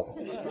your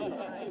own.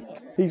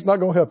 He's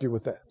not going to help you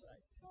with that.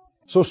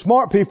 So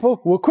smart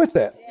people will quit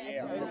that.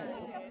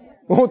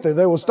 Won't they?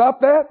 They will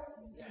stop that.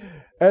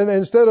 And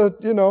instead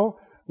of,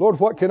 Lord,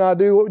 what can I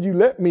do? What would you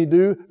let me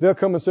do? They'll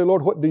come and say,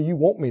 Lord, what do you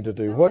want me to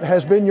do? What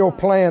has been your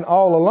plan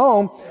all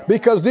along?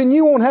 Because then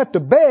you won't have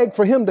to beg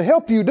for Him to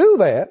help you do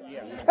that.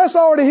 That's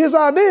already His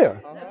idea.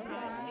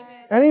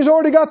 And He's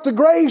already got the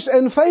grace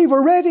and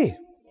favor ready.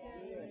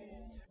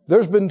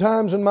 There's been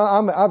times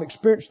I've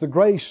experienced the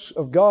grace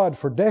of God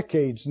for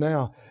decades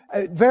now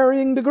at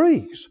varying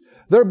degrees.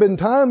 There have been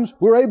times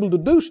we're able to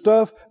do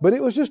stuff, but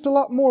it was just a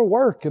lot more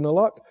work and a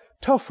lot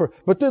tougher.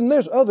 But then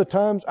there's other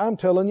times, I'm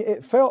telling you,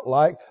 it felt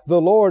like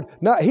the Lord,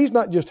 He's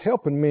not just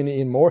helping me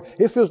anymore.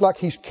 It feels like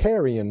He's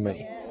carrying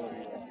me.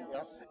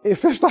 It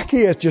feels like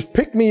He has just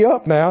picked me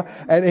up now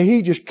and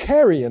He's just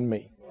carrying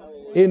me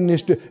in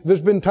this.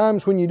 There's been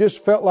times when you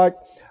just felt like,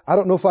 I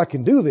don't know if I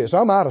can do this.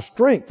 I'm out of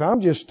strength.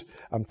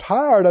 I'm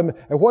tired. And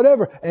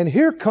whatever. And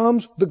here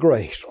comes the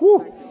grace.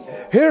 Whew.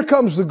 Here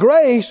comes the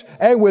grace.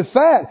 And with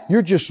that,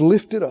 you're just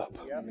lifted up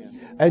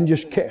and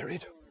just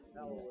carried.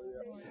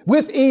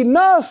 With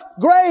enough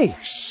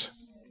grace,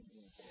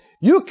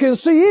 you can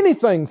see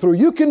anything through.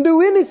 You can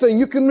do anything.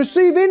 You can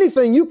receive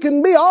anything. You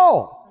can be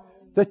all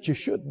that you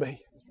should be.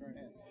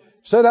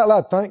 Say it out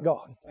loud. Thank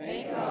God,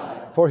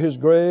 for His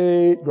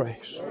great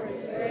grace.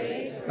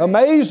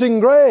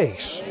 Amazing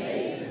grace.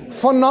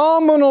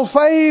 Phenomenal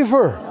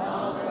favor.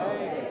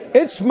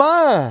 It's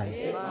mine.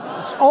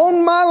 It's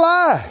on my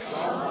life.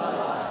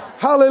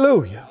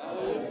 Hallelujah.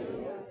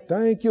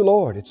 Thank you,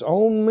 Lord. It's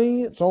on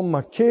me. It's on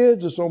my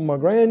kids. It's on my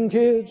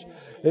grandkids.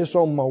 It's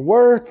on my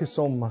work. It's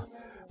on my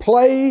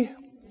play.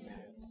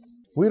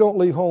 We don't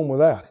leave home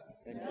without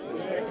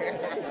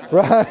it.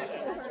 Right?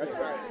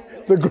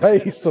 The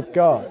grace of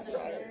God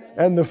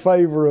and the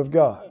favor of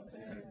God.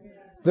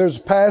 There's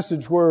a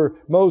passage where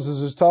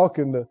Moses is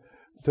talking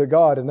to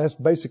God, and that's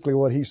basically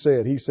what he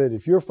said. He said,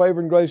 if your favor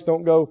and grace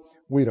don't go,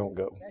 we don't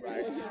go.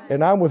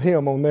 And I'm with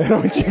him on that,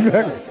 aren't you?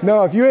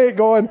 No, if you ain't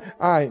going,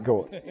 I ain't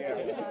going.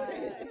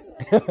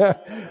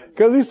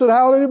 Because he said,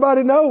 how will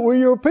anybody know we're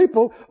your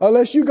people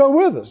unless you go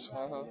with us?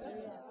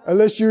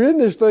 Unless you're in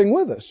this thing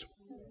with us.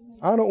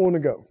 I don't want to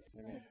go.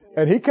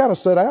 And he kind of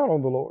set out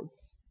on the Lord.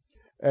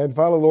 And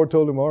finally the Lord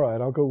told him, all right,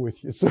 I'll go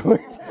with you. So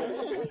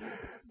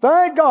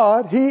thank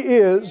God He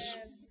is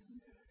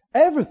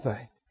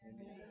everything.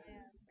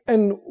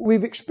 And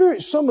we've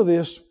experienced some of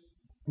this,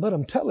 but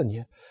I'm telling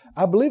you,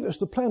 I believe it's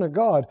the plan of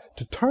God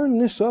to turn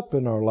this up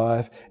in our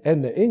life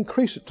and to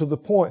increase it to the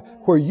point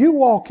where you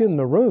walk in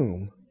the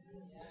room,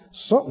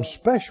 something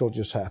special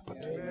just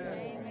happened.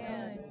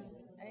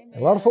 A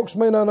lot of folks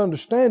may not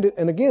understand it.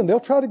 And again,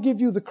 they'll try to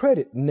give you the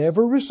credit.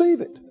 Never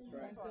receive it.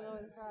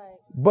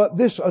 But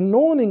this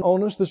anointing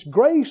on us, this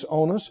grace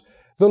on us,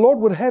 the Lord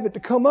would have it to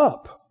come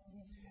up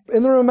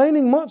in the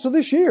remaining months of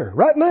this year,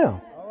 right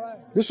now.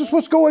 This is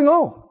what's going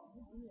on.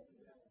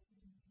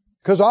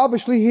 Because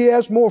obviously He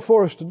has more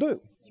for us to do.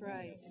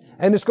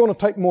 And it's going to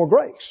take more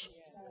grace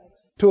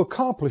to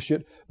accomplish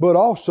it. But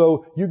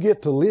also, you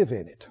get to live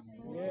in it.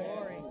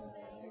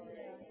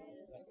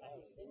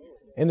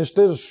 And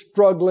instead of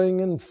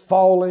struggling and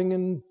falling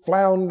and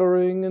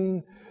floundering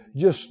and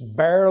just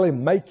barely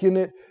making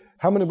it,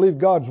 how many believe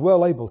God's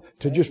well able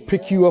to just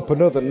pick you up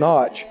another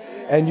notch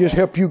and just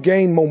help you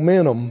gain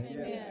momentum?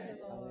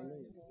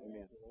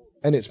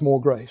 And it's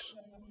more grace.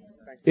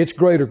 It's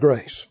greater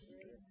grace.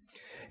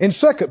 In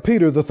 2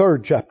 Peter, the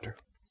 3rd chapter,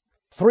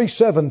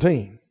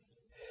 3:17,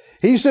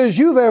 he says,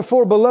 you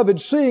therefore, beloved,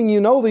 seeing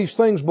you know these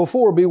things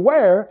before,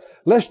 beware,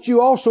 lest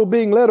you also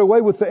being led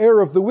away with the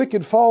error of the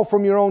wicked fall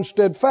from your own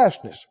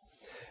steadfastness.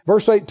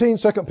 Verse 18,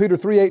 2 Peter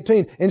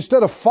 3:18,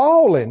 instead of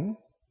falling,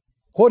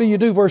 what do you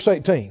do? Verse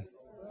 18.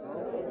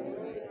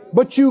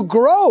 But you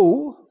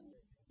grow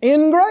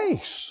in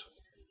grace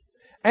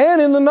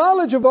and in the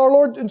knowledge of our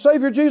Lord and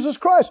Savior Jesus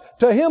Christ.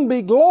 To Him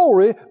be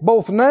glory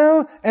both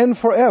now and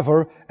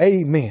forever.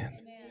 Amen.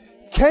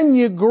 Can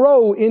you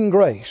grow in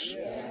grace?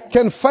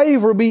 Can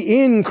favor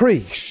be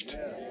increased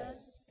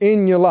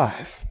in your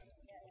life?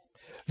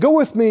 Go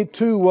with me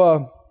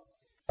to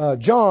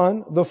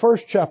John, the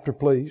 1st chapter,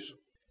 please.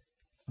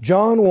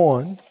 John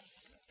 1.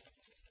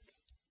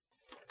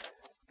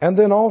 And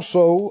then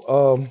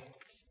also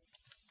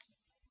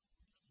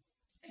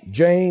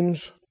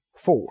James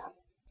 4.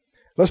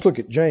 Let's look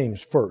at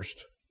James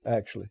first,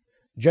 actually.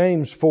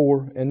 James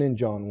 4 and then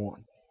John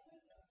 1.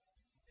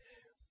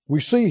 We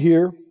see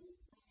here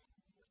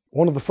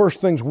one of the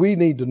first things we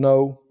need to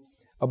know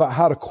about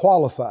how to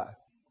qualify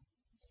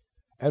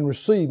and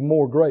receive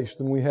more grace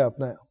than we have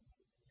now.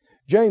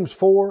 James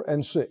 4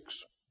 and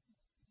 6.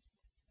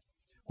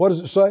 What does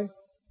it say?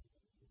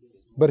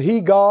 But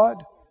He,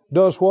 God,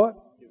 does what?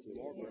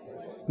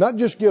 Not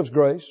just gives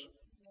grace,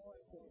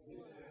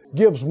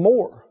 gives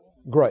more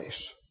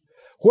grace.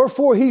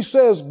 Wherefore He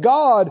says,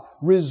 God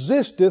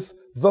resisteth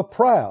the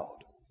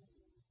proud.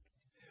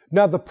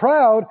 Now the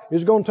proud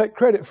is going to take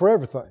credit for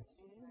everything.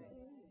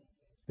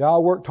 Yeah, I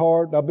worked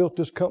hard. I built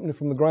this company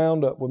from the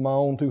ground up with my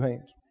own 2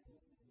 hands.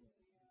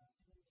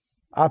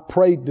 I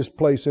prayed this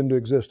place into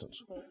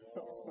existence.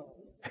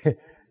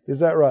 Is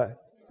that right?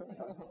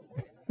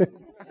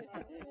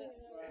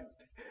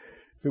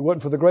 If it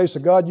wasn't for the grace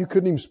of God, you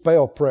couldn't even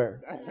spell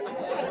prayer.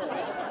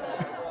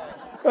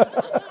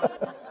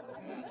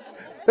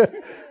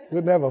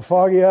 Wouldn't have a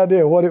foggy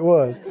idea what it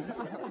was,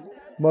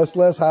 much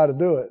less how to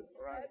do it.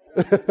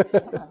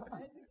 A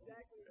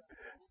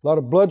lot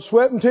of blood,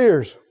 sweat, and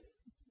tears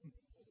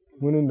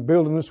went into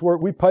building this work.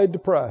 We paid the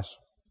price.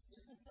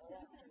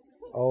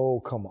 Oh,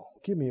 come on.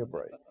 Give me a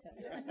break.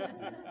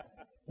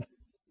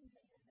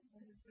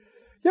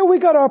 Yeah, we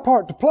got our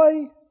part to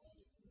play.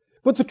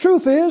 But the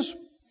truth is,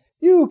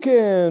 you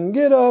can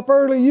get up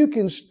early, you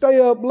can stay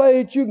up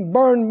late, you can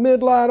burn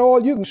midnight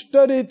oil, you can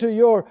study till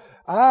your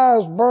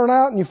eyes burn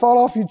out and you fall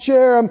off your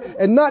chair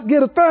and not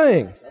get a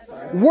thing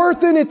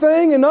worth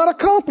anything and not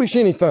accomplish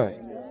anything.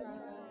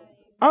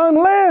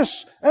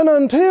 Unless and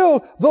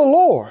until the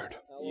Lord,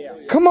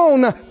 come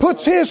on now,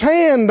 puts His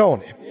hand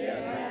on it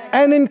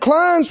and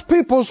inclines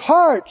people's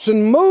hearts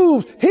and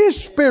moves.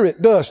 His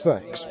Spirit does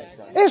things.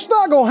 It's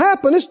not going to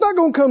happen. It's not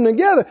going to come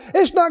together.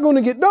 It's not going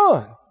to get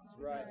done.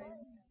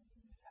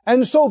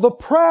 And so the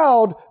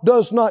proud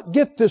does not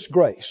get this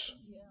grace.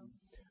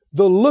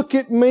 The look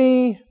at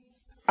me,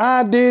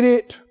 I did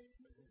it,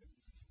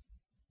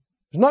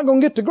 is not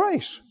going to get the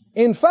grace.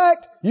 In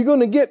fact, you're going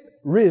to get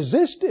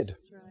resisted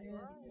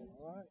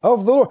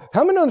of the Lord.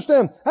 How many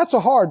understand that's a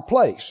hard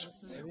place?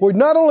 Where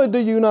not only do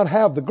you not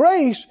have the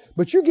grace,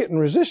 but you're getting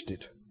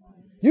resisted.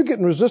 You're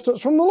getting resistance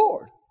from the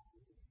Lord.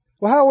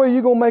 Well, how are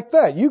you going to make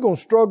that? You're going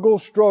to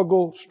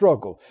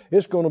struggle.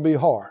 It's going to be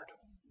hard.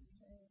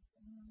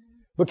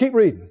 But keep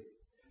reading.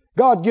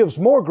 God gives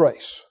more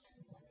grace.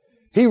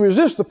 He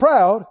resists the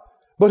proud,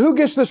 but who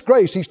gets this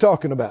grace He's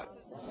talking about?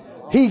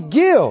 He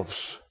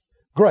gives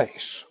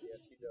grace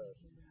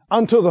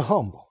unto the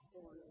humble.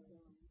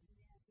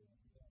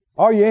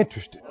 Are you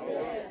interested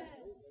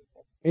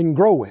in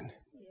growing?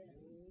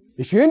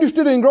 If you're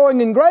interested in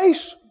growing in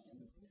grace,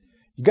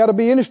 you got to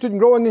be interested in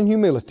growing in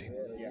humility.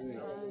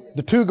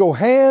 The two go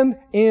hand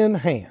in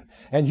hand.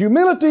 And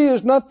humility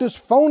is not this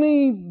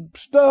phony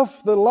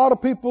stuff that a lot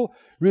of people,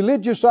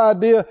 religious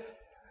idea.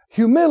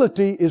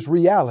 Humility is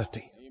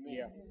reality.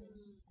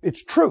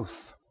 It's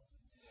truth.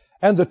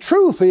 And the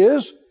truth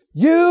is,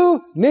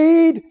 you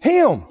need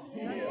Him.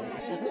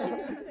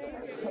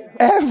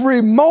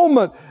 Every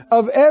moment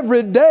of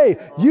every day.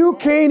 You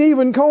can't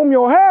even comb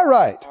your hair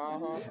right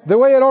the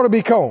way it ought to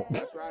be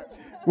combed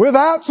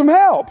without some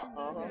help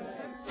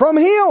from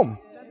Him.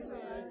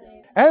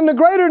 And the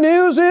greater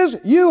news is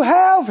you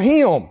have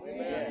Him.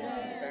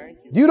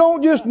 You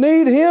don't just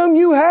need Him,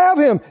 you have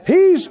Him.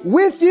 He's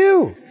with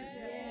you.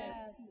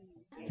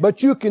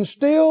 But you can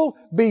still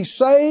be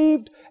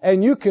saved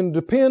and you can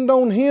depend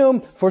on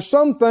Him for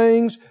some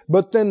things,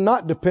 but then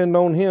not depend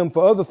on Him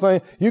for other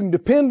things. You can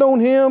depend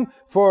on Him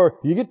for,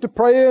 you get to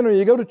praying or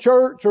you go to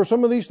church or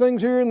some of these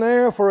things here and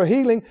there for a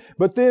healing,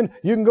 but then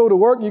you can go to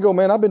work and you go,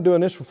 man, I've been doing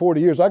this for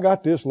 40 years. I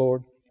got this,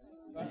 Lord.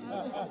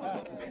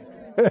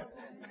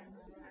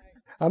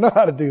 I know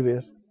how to do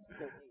this.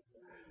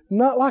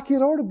 Not like it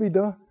ought to be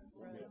done.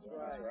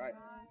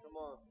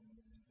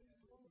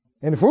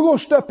 And if we're going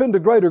to step into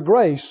greater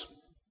grace,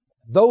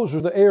 those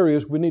are the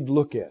areas we need to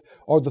look at,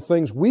 or the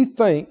things we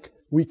think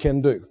we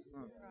can do.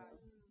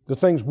 The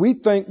things we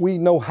think we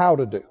know how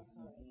to do.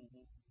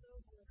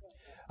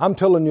 I'm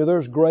telling you,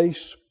 there's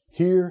grace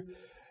here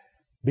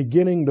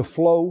beginning to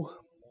flow.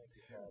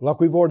 Like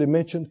we've already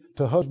mentioned,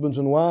 to husbands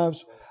and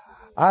wives.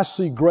 I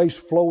see grace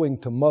flowing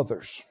to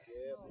mothers.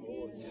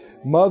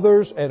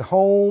 Mothers at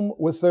home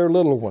with their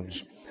little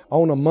ones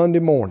on a Monday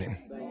morning.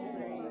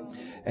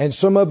 And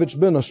some of it's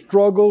been a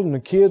struggle and the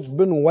kids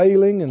been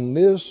wailing and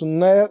this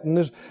and that and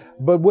this.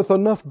 But with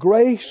enough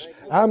grace,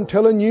 I'm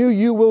telling you,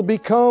 you will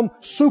become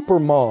super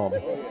mom.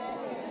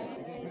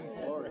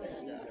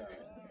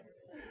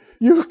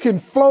 You can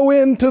flow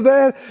into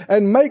that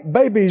and make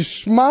babies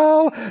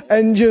smile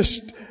and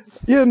just,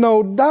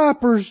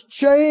 diapers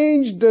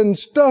changed and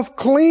stuff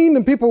cleaned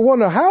and people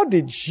wonder, how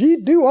did she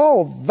do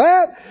all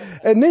that?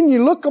 And then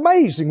you look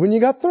amazing when you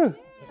got through.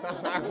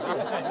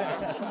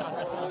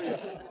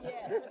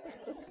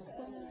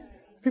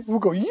 People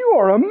will go, you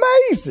are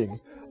amazing.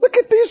 Look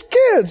at these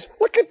kids.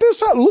 Look at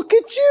this. Look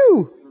at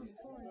you.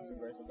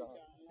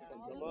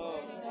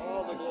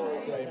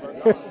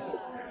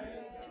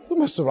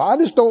 I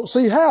just don't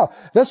see how.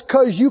 That's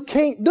because you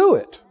can't do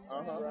it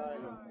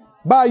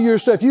by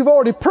yourself. You've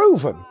already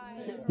proven.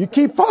 You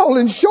keep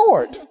falling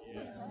short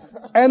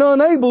and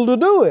unable to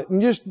do it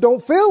and just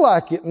don't feel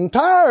like it and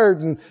tired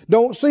and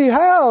don't see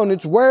how and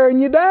it's wearing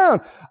you down.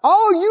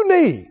 All you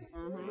need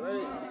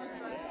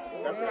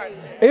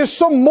is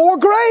some more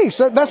grace.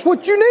 That's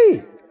what you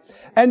need.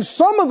 And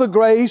some of the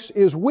grace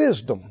is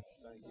wisdom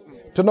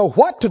to know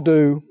what to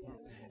do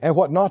and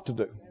what not to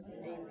do.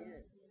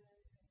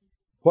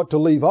 What to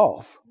leave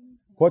off.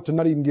 What to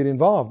not even get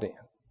involved in.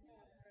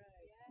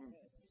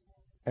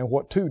 And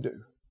what to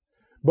do.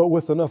 But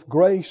with enough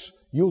grace,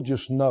 you'll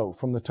just know.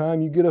 From the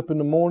time you get up in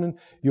the morning,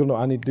 you'll know,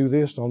 I need to do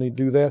this, I need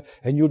to do that.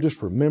 And you'll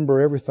just remember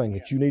everything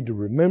that you need to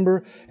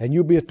remember. And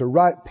you'll be at the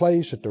right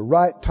place at the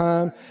right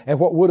time. And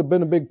what would have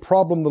been a big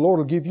problem, the Lord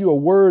will give you a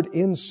word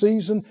in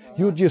season.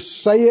 You'll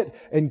just say it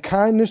in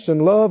kindness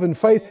and love and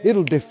faith.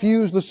 It'll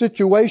diffuse the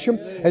situation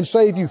and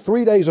save you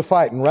 3 days of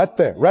fighting right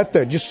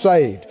there, just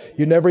saved.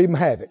 You never even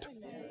have it.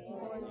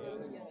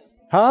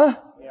 Huh?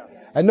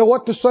 And know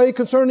what to say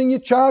concerning your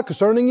child,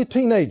 concerning your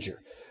teenager.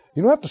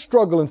 You don't have to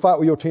struggle and fight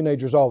with your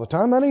teenagers all the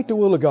time. That ain't the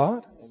will of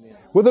God.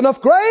 With enough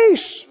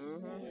grace,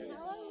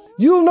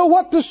 you'll know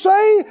what to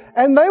say,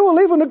 and they will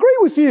even agree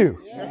with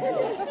you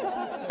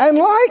and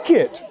like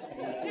it.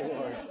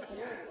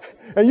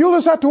 And you'll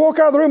just have to walk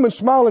out of the room and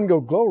smile and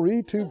go,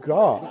 glory to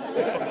God.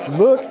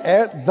 Look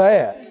at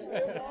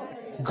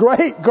that.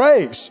 Great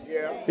grace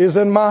is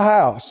in my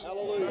house.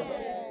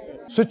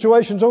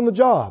 Situations on the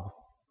job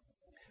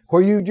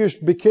where you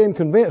just became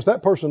convinced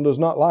that person does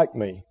not like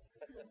me.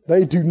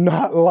 They do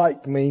not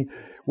like me.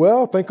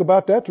 Well, think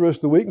about that the rest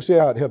of the week and see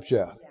how it helps you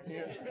out.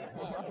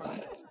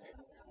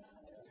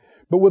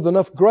 But with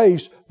enough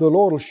grace, the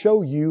Lord will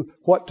show you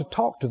what to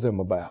talk to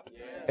them about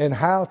and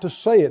how to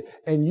say it.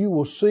 And you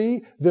will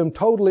see them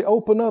totally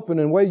open up in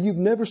a way you've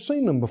never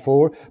seen them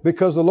before,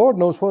 because the Lord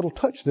knows what will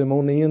touch them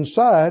on the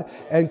inside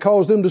and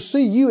cause them to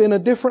see you in a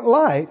different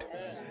light.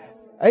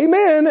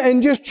 Amen.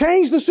 And just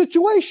change the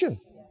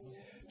situation.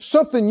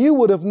 Something you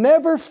would have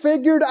never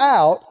figured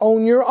out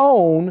on your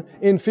own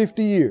in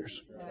 50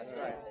 years.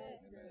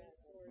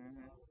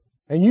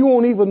 And you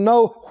won't even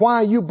know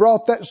why you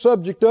brought that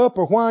subject up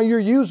or why you're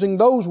using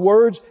those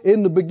words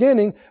in the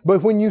beginning.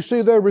 But when you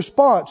see their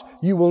response,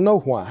 you will know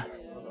why.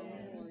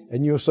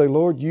 And you'll say,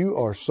 Lord, you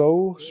are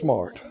so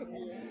smart.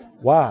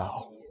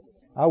 Wow.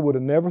 I would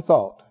have never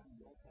thought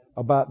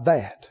about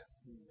that.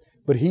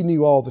 But He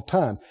knew all the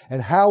time.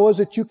 And how was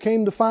it you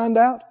came to find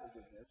out?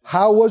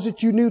 How was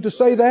it you knew to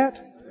say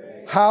that?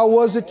 How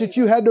was it that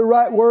you had the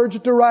right words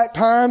at the right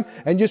time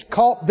and just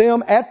caught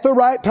them at the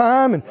right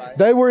time and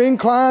they were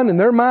inclined and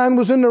their mind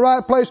was in the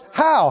right place?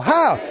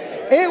 How?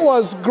 It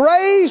was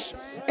grace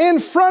in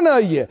front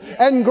of you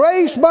and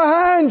grace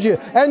behind you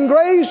and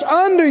grace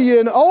under you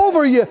and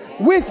over you,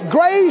 with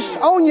grace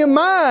on your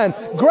mind,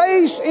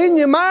 grace in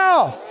your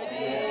mouth.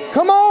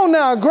 Come on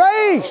now,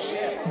 grace.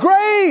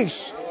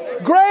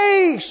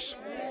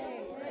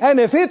 And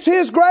if it's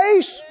His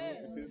grace,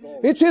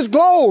 it's His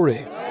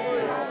glory.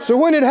 So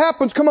when it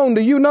happens, come on,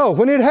 do you know?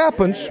 When it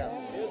happens,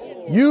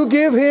 you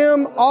give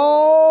Him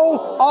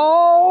all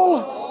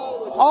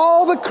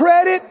the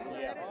credit,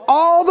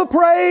 all the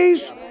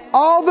praise,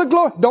 all the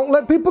glory. Don't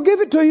let people give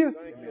it to you.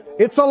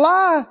 It's a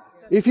lie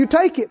if you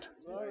take it.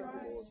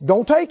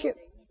 Don't take it.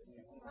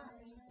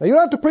 Now, you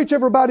don't have to preach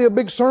everybody a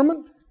big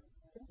sermon,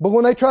 but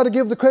when they try to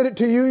give the credit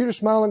to you, you just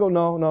smile and go,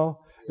 no,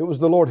 it was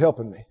the Lord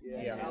helping me.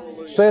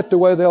 Say it the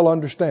way they'll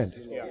understand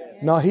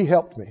it. No, He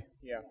helped me.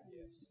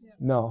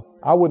 No,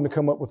 I wouldn't have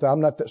come up with that.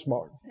 I'm not that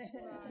smart.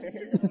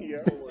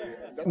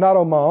 Not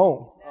on my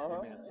own.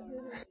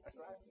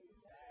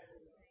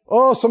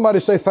 Oh, somebody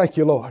say, thank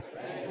you, Lord.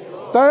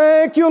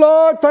 Thank you,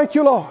 Lord. Thank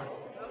you, Lord.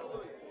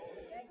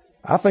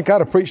 I think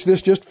I'd have preached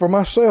this just for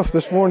myself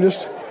this morning,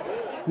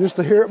 just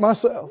to hear it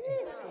myself.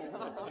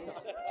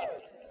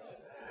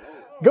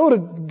 Go to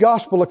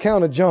Gospel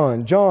account of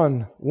John,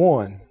 John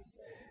 1.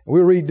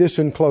 We'll read this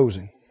in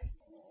closing.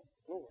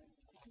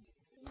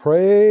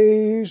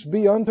 Praise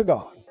be unto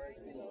God.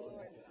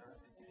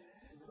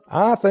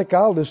 I think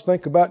I'll just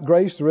think about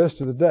grace the rest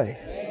of the day.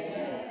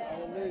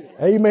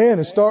 Amen.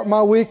 And start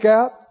my week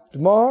out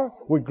tomorrow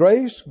with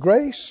grace.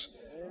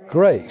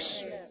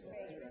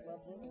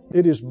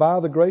 It is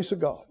by the grace of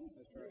God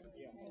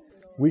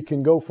we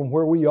can go from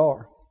where we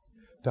are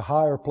to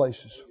higher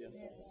places,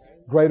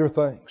 greater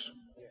things,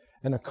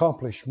 and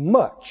accomplish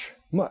much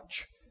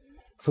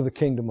for the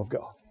kingdom of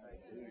God.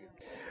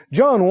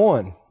 John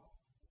 1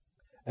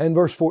 and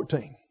verse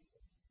 14.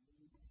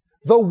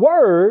 The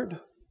Word,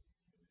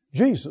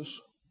 Jesus,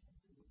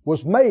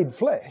 was made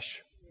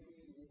flesh.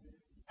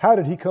 How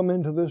did He come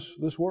into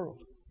this world?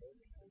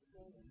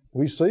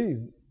 We see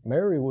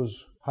Mary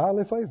was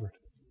highly favored.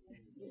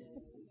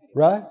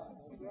 Right?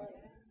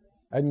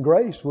 And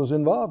grace was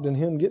involved in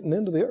Him getting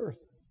into the earth.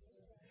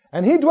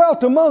 And He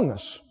dwelt among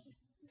us.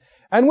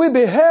 And we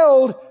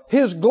beheld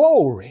His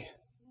glory.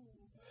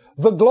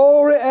 The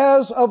glory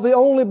as of the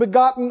only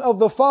begotten of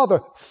the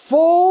Father,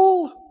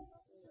 full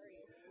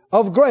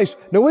of grace.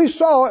 Now we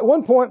saw at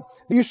one point,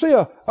 you see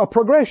a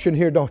progression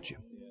here, don't you?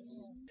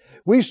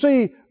 We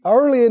see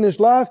early in His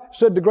life,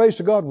 said the grace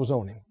of God was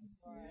on Him.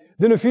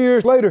 Then a few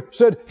years later,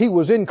 said He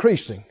was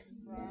increasing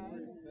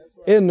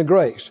in the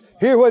grace.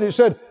 Here what it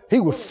said, He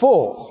was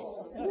full.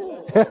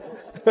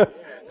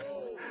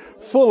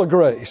 Full of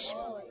grace.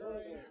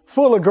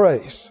 Full of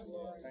grace.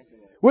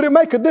 Would it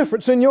make a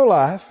difference in your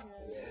life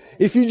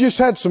if you just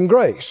had some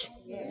grace?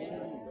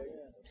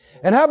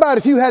 And how about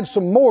if you had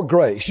some more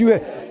grace? You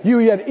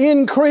had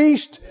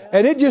increased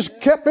and it just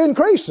kept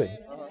increasing.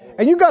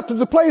 And you got to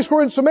the place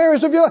where in some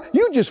areas of your life,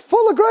 you just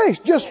full of grace,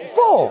 just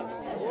full.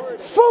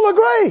 Full of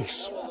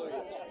grace.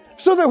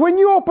 So that when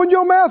you opened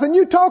your mouth and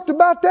you talked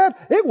about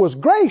that, it was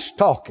grace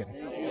talking.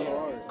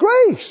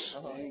 Grace.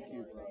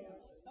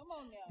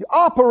 You're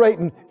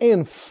operating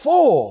in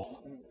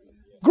full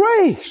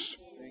grace.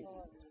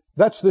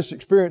 That's this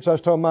experience I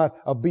was talking about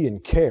of being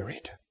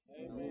carried.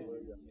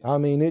 I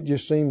mean, it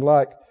just seemed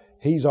like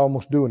He's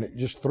almost doing it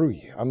just through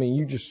you. I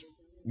mean,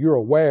 you're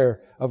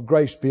aware of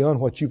grace beyond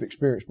what you've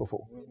experienced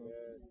before.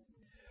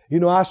 You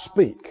know, I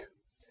speak.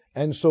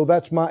 And so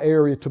that's my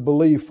area to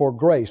believe for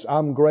grace.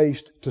 I'm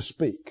graced to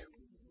speak.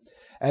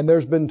 And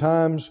there's been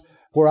times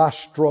where I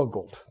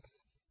struggled.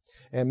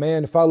 And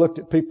man, if I looked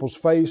at people's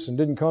face and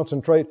didn't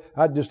concentrate,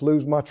 I'd just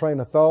lose my train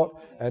of thought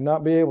and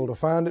not be able to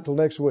find it till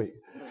next week.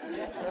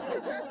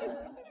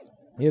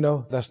 You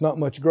know, that's not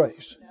much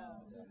grace.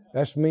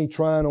 That's me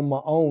trying on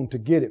my own to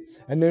get it.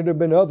 And then there have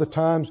been other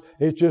times,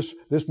 it's just,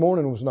 this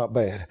morning was not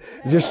bad.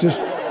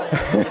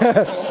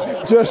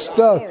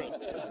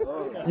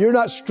 You're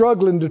not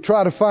struggling to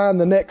try to find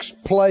the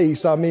next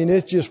place. I mean,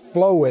 it's just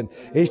flowing.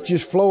 It's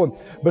just flowing.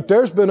 But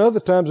there's been other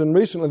times, and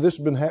recently this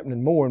has been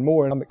happening more and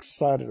more, and I'm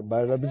excited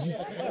about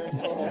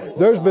it.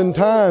 There's been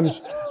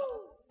times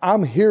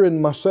I'm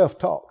hearing myself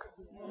talk.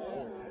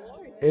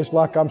 It's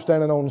like I'm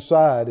standing on the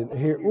side and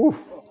hear, oof.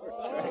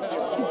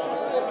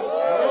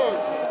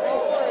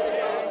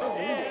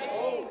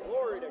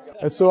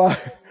 And so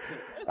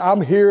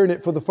I'm hearing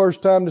it for the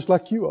first time just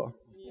like you are.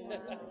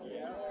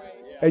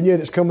 And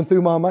yet it's coming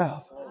through my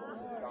mouth.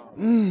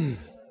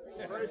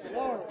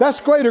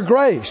 That's greater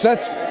grace.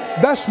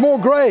 That's more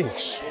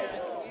grace.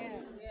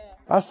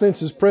 I sense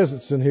His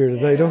presence in here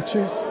today, don't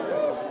you?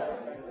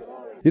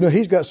 You know,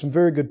 He's got some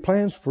very good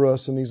plans for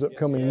us in these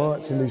upcoming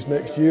months and these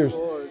next years.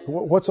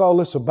 What's all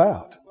this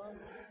about?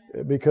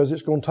 Because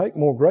it's going to take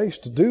more grace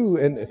to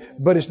do,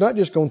 but it's not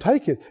just going to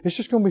take it. It's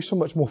just going to be so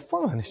much more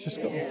fun. It's just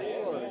going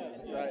to...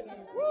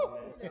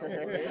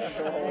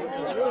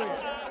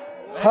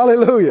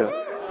 Hallelujah.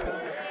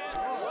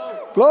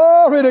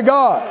 Glory to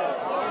God.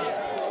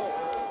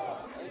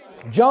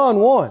 John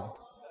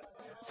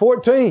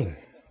 1:14.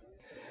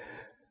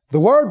 The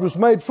Word was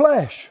made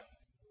flesh,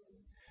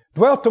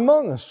 dwelt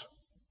among us.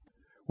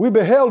 We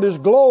beheld His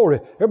glory.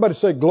 Everybody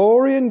say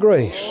glory and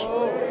grace.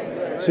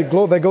 See,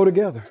 they go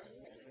together.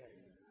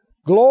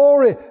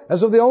 Glory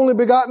as of the only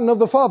begotten of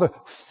the Father,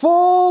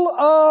 full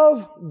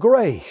of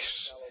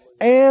grace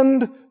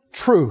and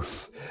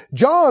truth.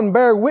 John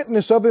bare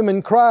witness of Him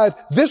and cried,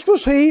 this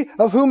was He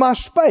of whom I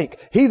spake.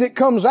 He that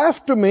comes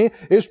after me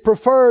is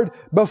preferred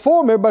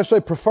before me. Everybody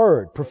say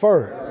preferred.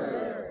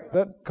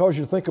 That causes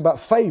you to think about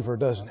favor,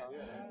 doesn't it?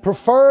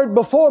 Preferred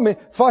before me,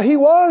 for He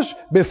was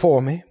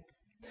before me.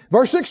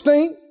 Verse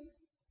 16,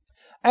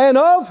 and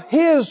of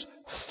His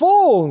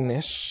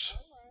fullness,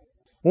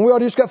 when we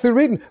already just got through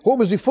reading, what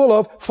was He full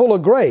of? Full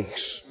of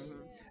grace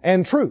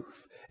and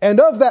truth. And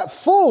of that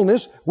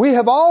fullness we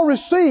have all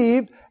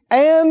received,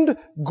 and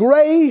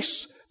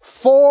grace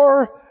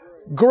for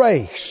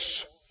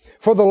grace.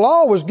 For the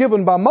law was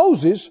given by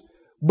Moses,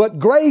 but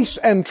grace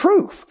and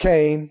truth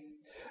came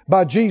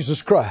by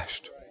Jesus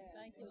Christ.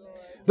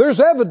 There's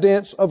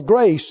evidence of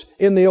grace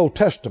in the Old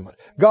Testament.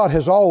 God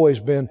has always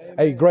been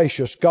a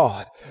gracious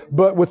God.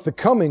 But with the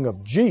coming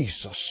of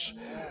Jesus,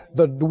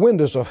 the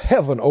windows of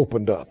heaven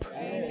opened up.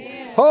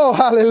 Oh,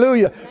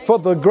 hallelujah. For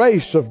the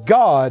grace of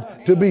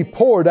God to be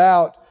poured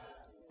out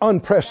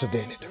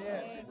unprecedented.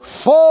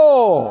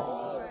 Fullness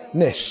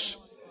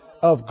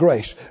of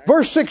grace.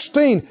 Verse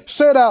 16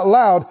 said out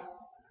loud,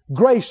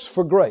 grace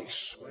for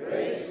grace.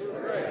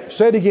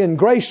 Say it again,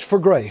 grace for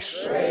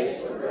grace.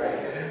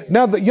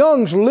 Now the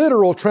Young's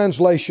literal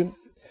translation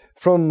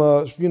from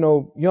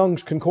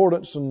Young's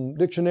Concordance and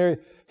Dictionary,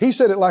 he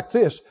said it like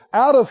this: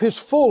 out of His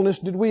fullness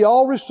did we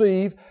all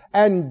receive,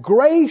 and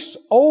grace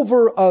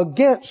over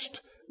against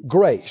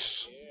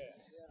grace.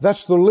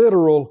 That's the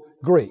literal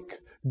Greek.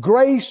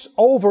 Grace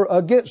over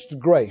against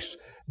grace.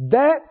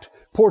 That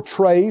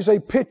portrays a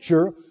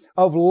picture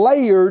of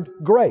layered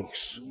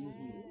grace.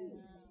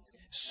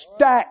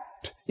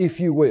 Stacked, if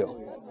you will.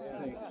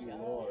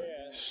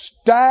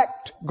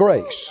 Stacked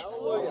grace.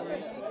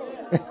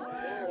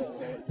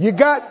 You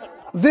got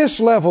this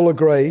level of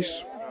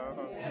grace,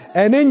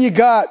 and then you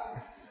got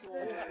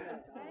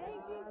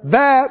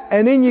that,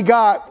 and then you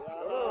got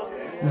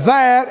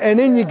that, and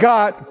then you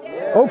got,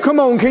 oh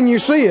come on, can you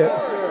see it?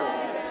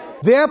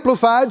 The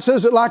Amplified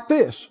says it like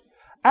this: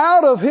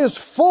 out of His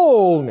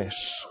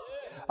fullness,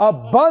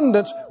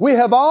 abundance, we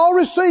have all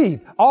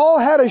received, all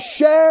had a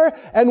share,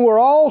 and we're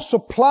all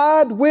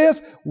supplied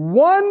with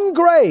one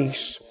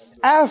grace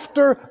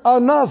after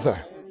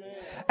another.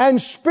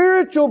 And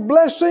spiritual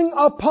blessing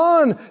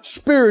upon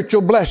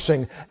spiritual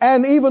blessing,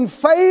 and even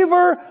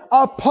favor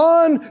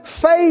upon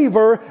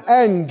favor,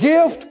 and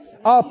gift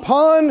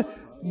upon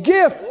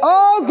gift.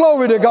 Oh,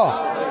 glory to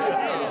God.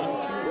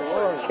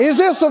 Is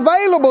this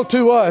available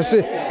to us?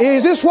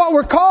 Is this what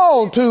we're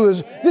called to?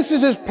 This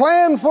is His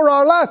plan for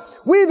our life.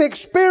 We've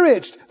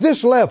experienced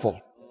this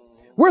level.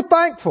 We're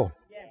thankful.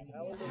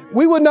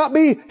 We would not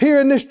be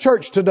here in this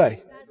church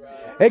today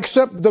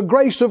Except the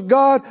grace of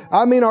God.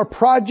 I mean, our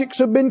projects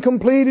have been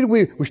completed.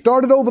 We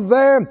started over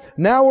there.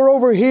 Now we're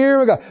over here.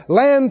 We got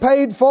land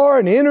paid for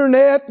and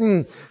internet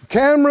and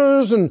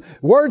cameras and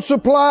word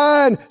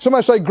supply. And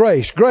somebody say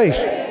grace,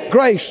 grace,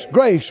 grace,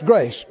 grace,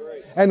 grace.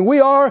 And we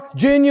are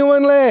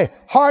genuinely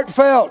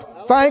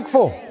heartfelt,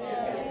 thankful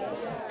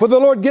for the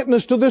Lord getting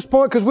us to this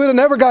point, because we'd have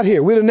never got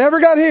here. We'd have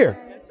never got here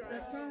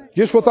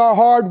just with our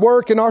hard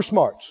work and our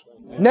smarts.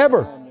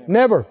 Never,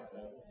 never.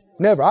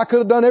 Never. I could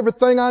have done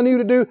everything I knew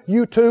to do,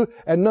 you too,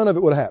 and none of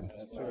it would have happened.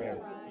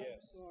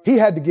 He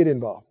had to get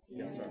involved.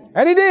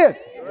 And He did.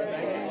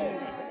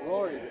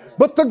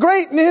 But the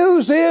great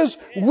news is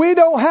we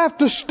don't have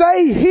to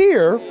stay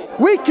here.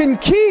 We can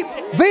keep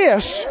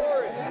this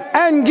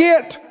and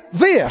get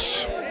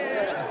this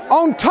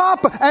on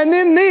top, and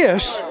then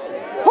this,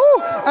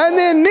 and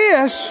then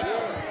this.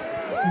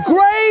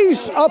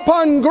 Grace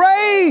upon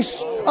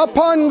grace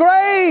upon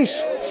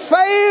grace,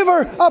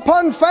 favor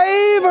upon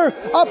favor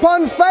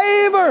upon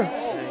favor,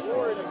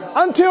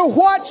 until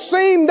what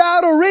seemed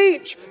out of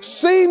reach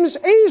seems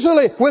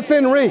easily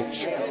within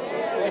reach.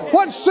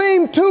 What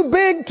seemed too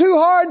big, too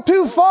hard,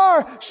 too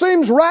far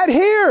seems right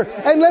here,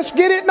 and let's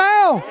get it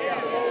now.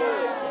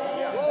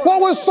 What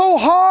was so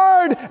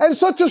hard and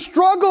such a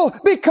struggle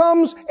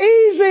becomes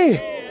easy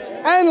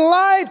and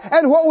light,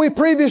 and what we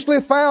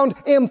previously found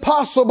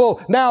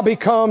impossible now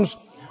becomes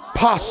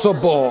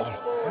possible.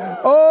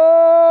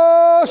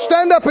 Oh,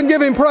 stand up and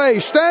give Him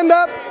praise. Stand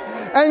up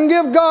and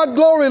give God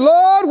glory.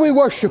 Lord, we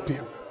worship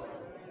You.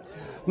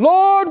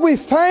 Lord, we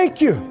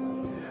thank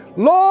You.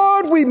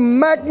 Lord, we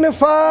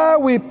magnify,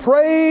 we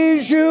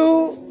praise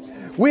You,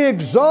 we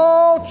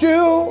exalt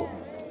You,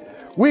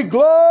 we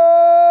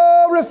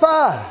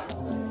glorify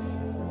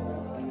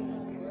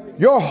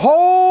Your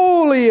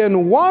holy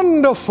and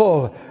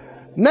wonderful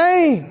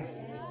name.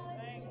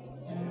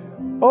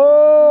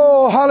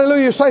 Oh,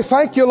 hallelujah. Say,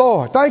 thank You,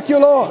 Lord. Thank You,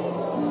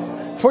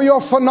 Lord, for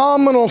Your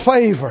phenomenal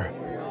favor.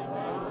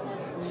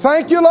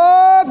 Thank You,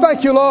 Lord.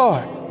 Thank You,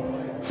 Lord,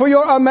 for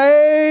Your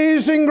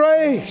amazing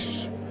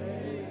grace.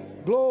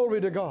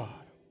 Glory to God.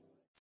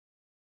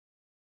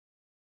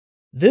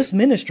 This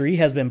ministry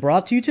has been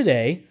brought to you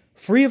today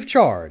free of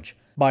charge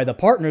by the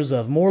partners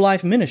of More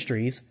Life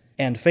Ministries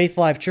and Faith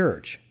Life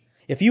Church.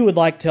 If you would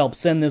like to help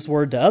send this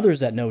word to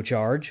others at no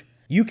charge,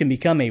 you can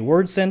become a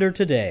word sender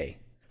today.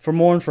 For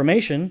more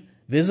information,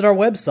 visit our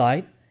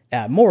website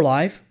at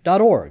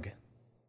morelife.org.